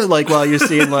 motherfucker!" Like while you're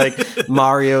seeing like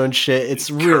Mario and shit.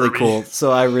 It's really cool.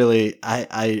 So I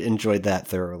enjoyed that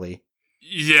thoroughly.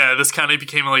 Yeah, this kind of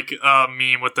became like a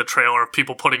meme with the trailer of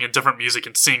people putting in different music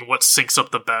and seeing what syncs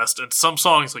up the best. And some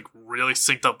songs like really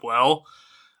synced up well.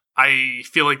 I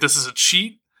feel like this is a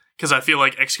cheat because I feel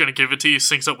like X Gonna Give It To You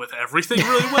syncs up with everything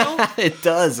really well. It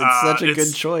does. It's such a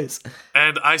good choice.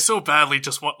 And I so badly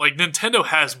just want, like, Nintendo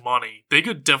has money. They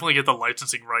could definitely get the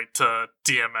licensing right to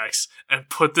DMX and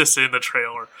put this in the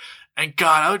trailer. And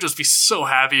God, I would just be so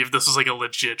happy if this was like a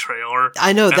legit trailer.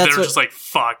 I know, and they're just like,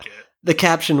 fuck it. The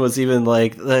caption was even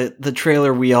like the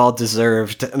trailer we all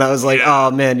deserved. And I was like,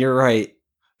 oh man, you're right.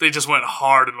 They just went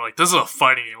hard and like, this is a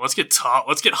fighting game. Let's get top.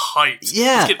 Let's get hyped.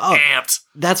 Yeah. Let's get amped.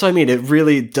 That's what I mean. It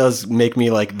really does make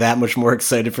me like that much more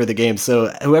excited for the game. So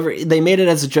they made it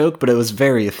as a joke, but it was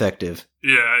very effective.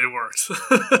 Yeah, it worked.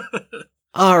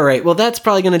 All right. Well, that's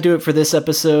probably going to do it for this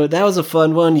episode. That was a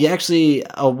fun one. You actually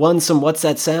won some What's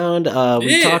That Sound?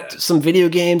 We talked some video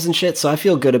games and shit, so I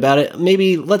feel good about it.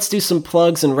 Maybe let's do some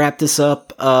plugs and wrap this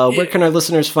up. Where can our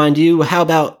listeners find you? How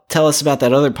about tell us about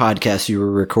that other podcast you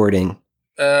were recording?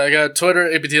 I got Twitter,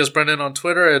 ABTS Brendan on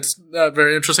Twitter. It's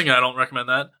very interesting. I don't recommend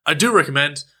that. I do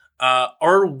recommend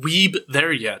Are Weeb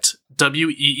There Yet?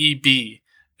 WEEB.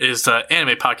 Is the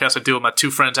anime podcast I do with my two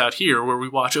friends out here where we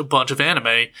watch a bunch of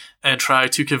anime and try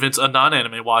to convince a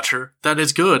non-anime watcher that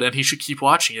it's good and he should keep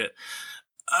watching it.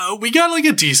 We got like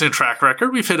a decent track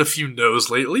record. We've hit a few no's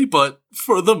lately, but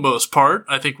for the most part,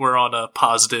 I think we're on a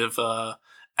positive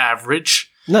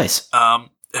average. Nice.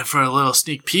 And for a little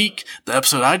sneak peek, the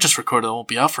episode I just recorded that won't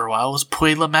be out for a while was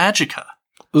Puella Magica.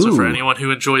 Ooh. So for anyone who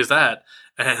enjoys that,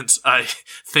 and I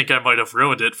think I might have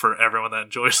ruined it for everyone that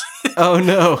enjoys it. Oh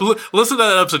no! Listen to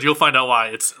that episode; you'll find out why.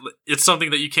 It's something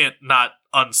that you can't not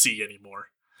unsee anymore.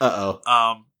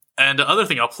 And the other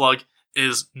thing I'll plug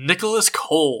is Nicholas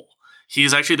Cole.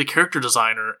 He's actually the character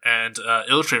designer and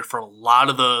illustrator for a lot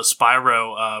of the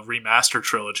Spyro remastered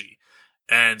trilogy.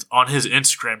 And on his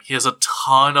Instagram, he has a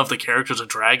ton of the characters and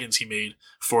dragons he made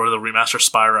for the remastered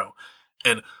Spyro.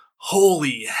 And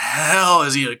holy hell,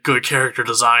 is he a good character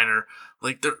designer!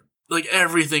 Like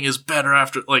everything is better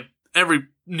after, like every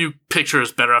new picture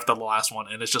is better after the last one.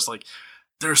 And it's just like,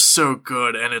 they're so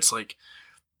good. And it's like,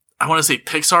 I want to say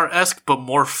Pixar-esque, but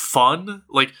more fun,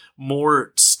 like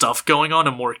more stuff going on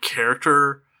and more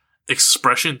character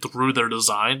expression through their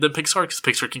design than Pixar, because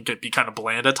Pixar can be kind of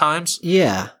bland at times.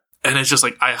 Yeah. And it's just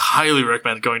like, I highly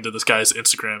recommend going to this guy's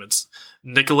Instagram. It's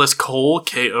Nicholas Cole,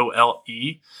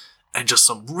 Kole, and just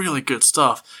some really good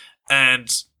stuff. And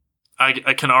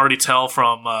I can already tell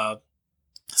from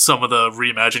some of the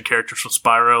reimagined characters from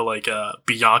Spyro, like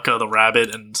Bianca the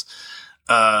rabbit, and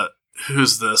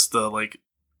who's this? The like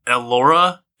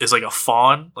Elora is like a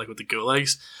fawn, like with the goat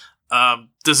legs.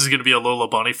 This is going to be a Lola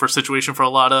Bunny for situation for a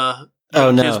lot of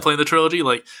kids playing the trilogy.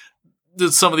 Like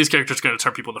some of these characters are going to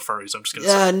turn people into furries. I'm just going to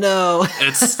say. No.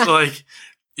 It's like,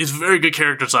 it's very good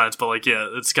character designs, but like, yeah,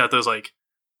 it's got those like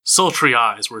sultry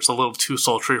eyes where it's a little too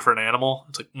sultry for an animal.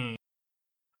 It's like,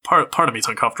 part of me's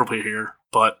uncomfortable here,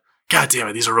 but god damn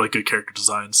it, these are really good character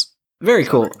designs. Very So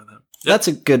I cool. recommend that. Yep. That's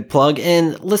a good plug.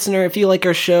 And listener, if you like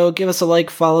our show, give us a like,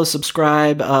 follow,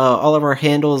 subscribe. All of our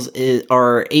handles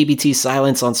are ABT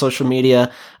Silence on social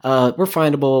media. We're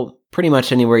findable pretty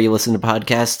much anywhere you listen to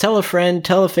podcasts. Tell a friend,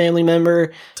 tell a family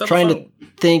member. Trying to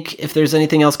think if there's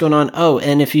anything else going on. Oh,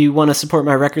 and if you want to support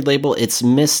my record label, it's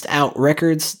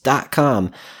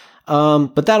missedoutrecords.com.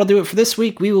 But that'll do it for this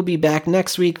week. We will be back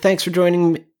next week. Thanks for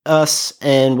joining us,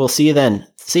 and we'll see you then.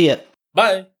 See ya.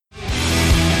 Bye.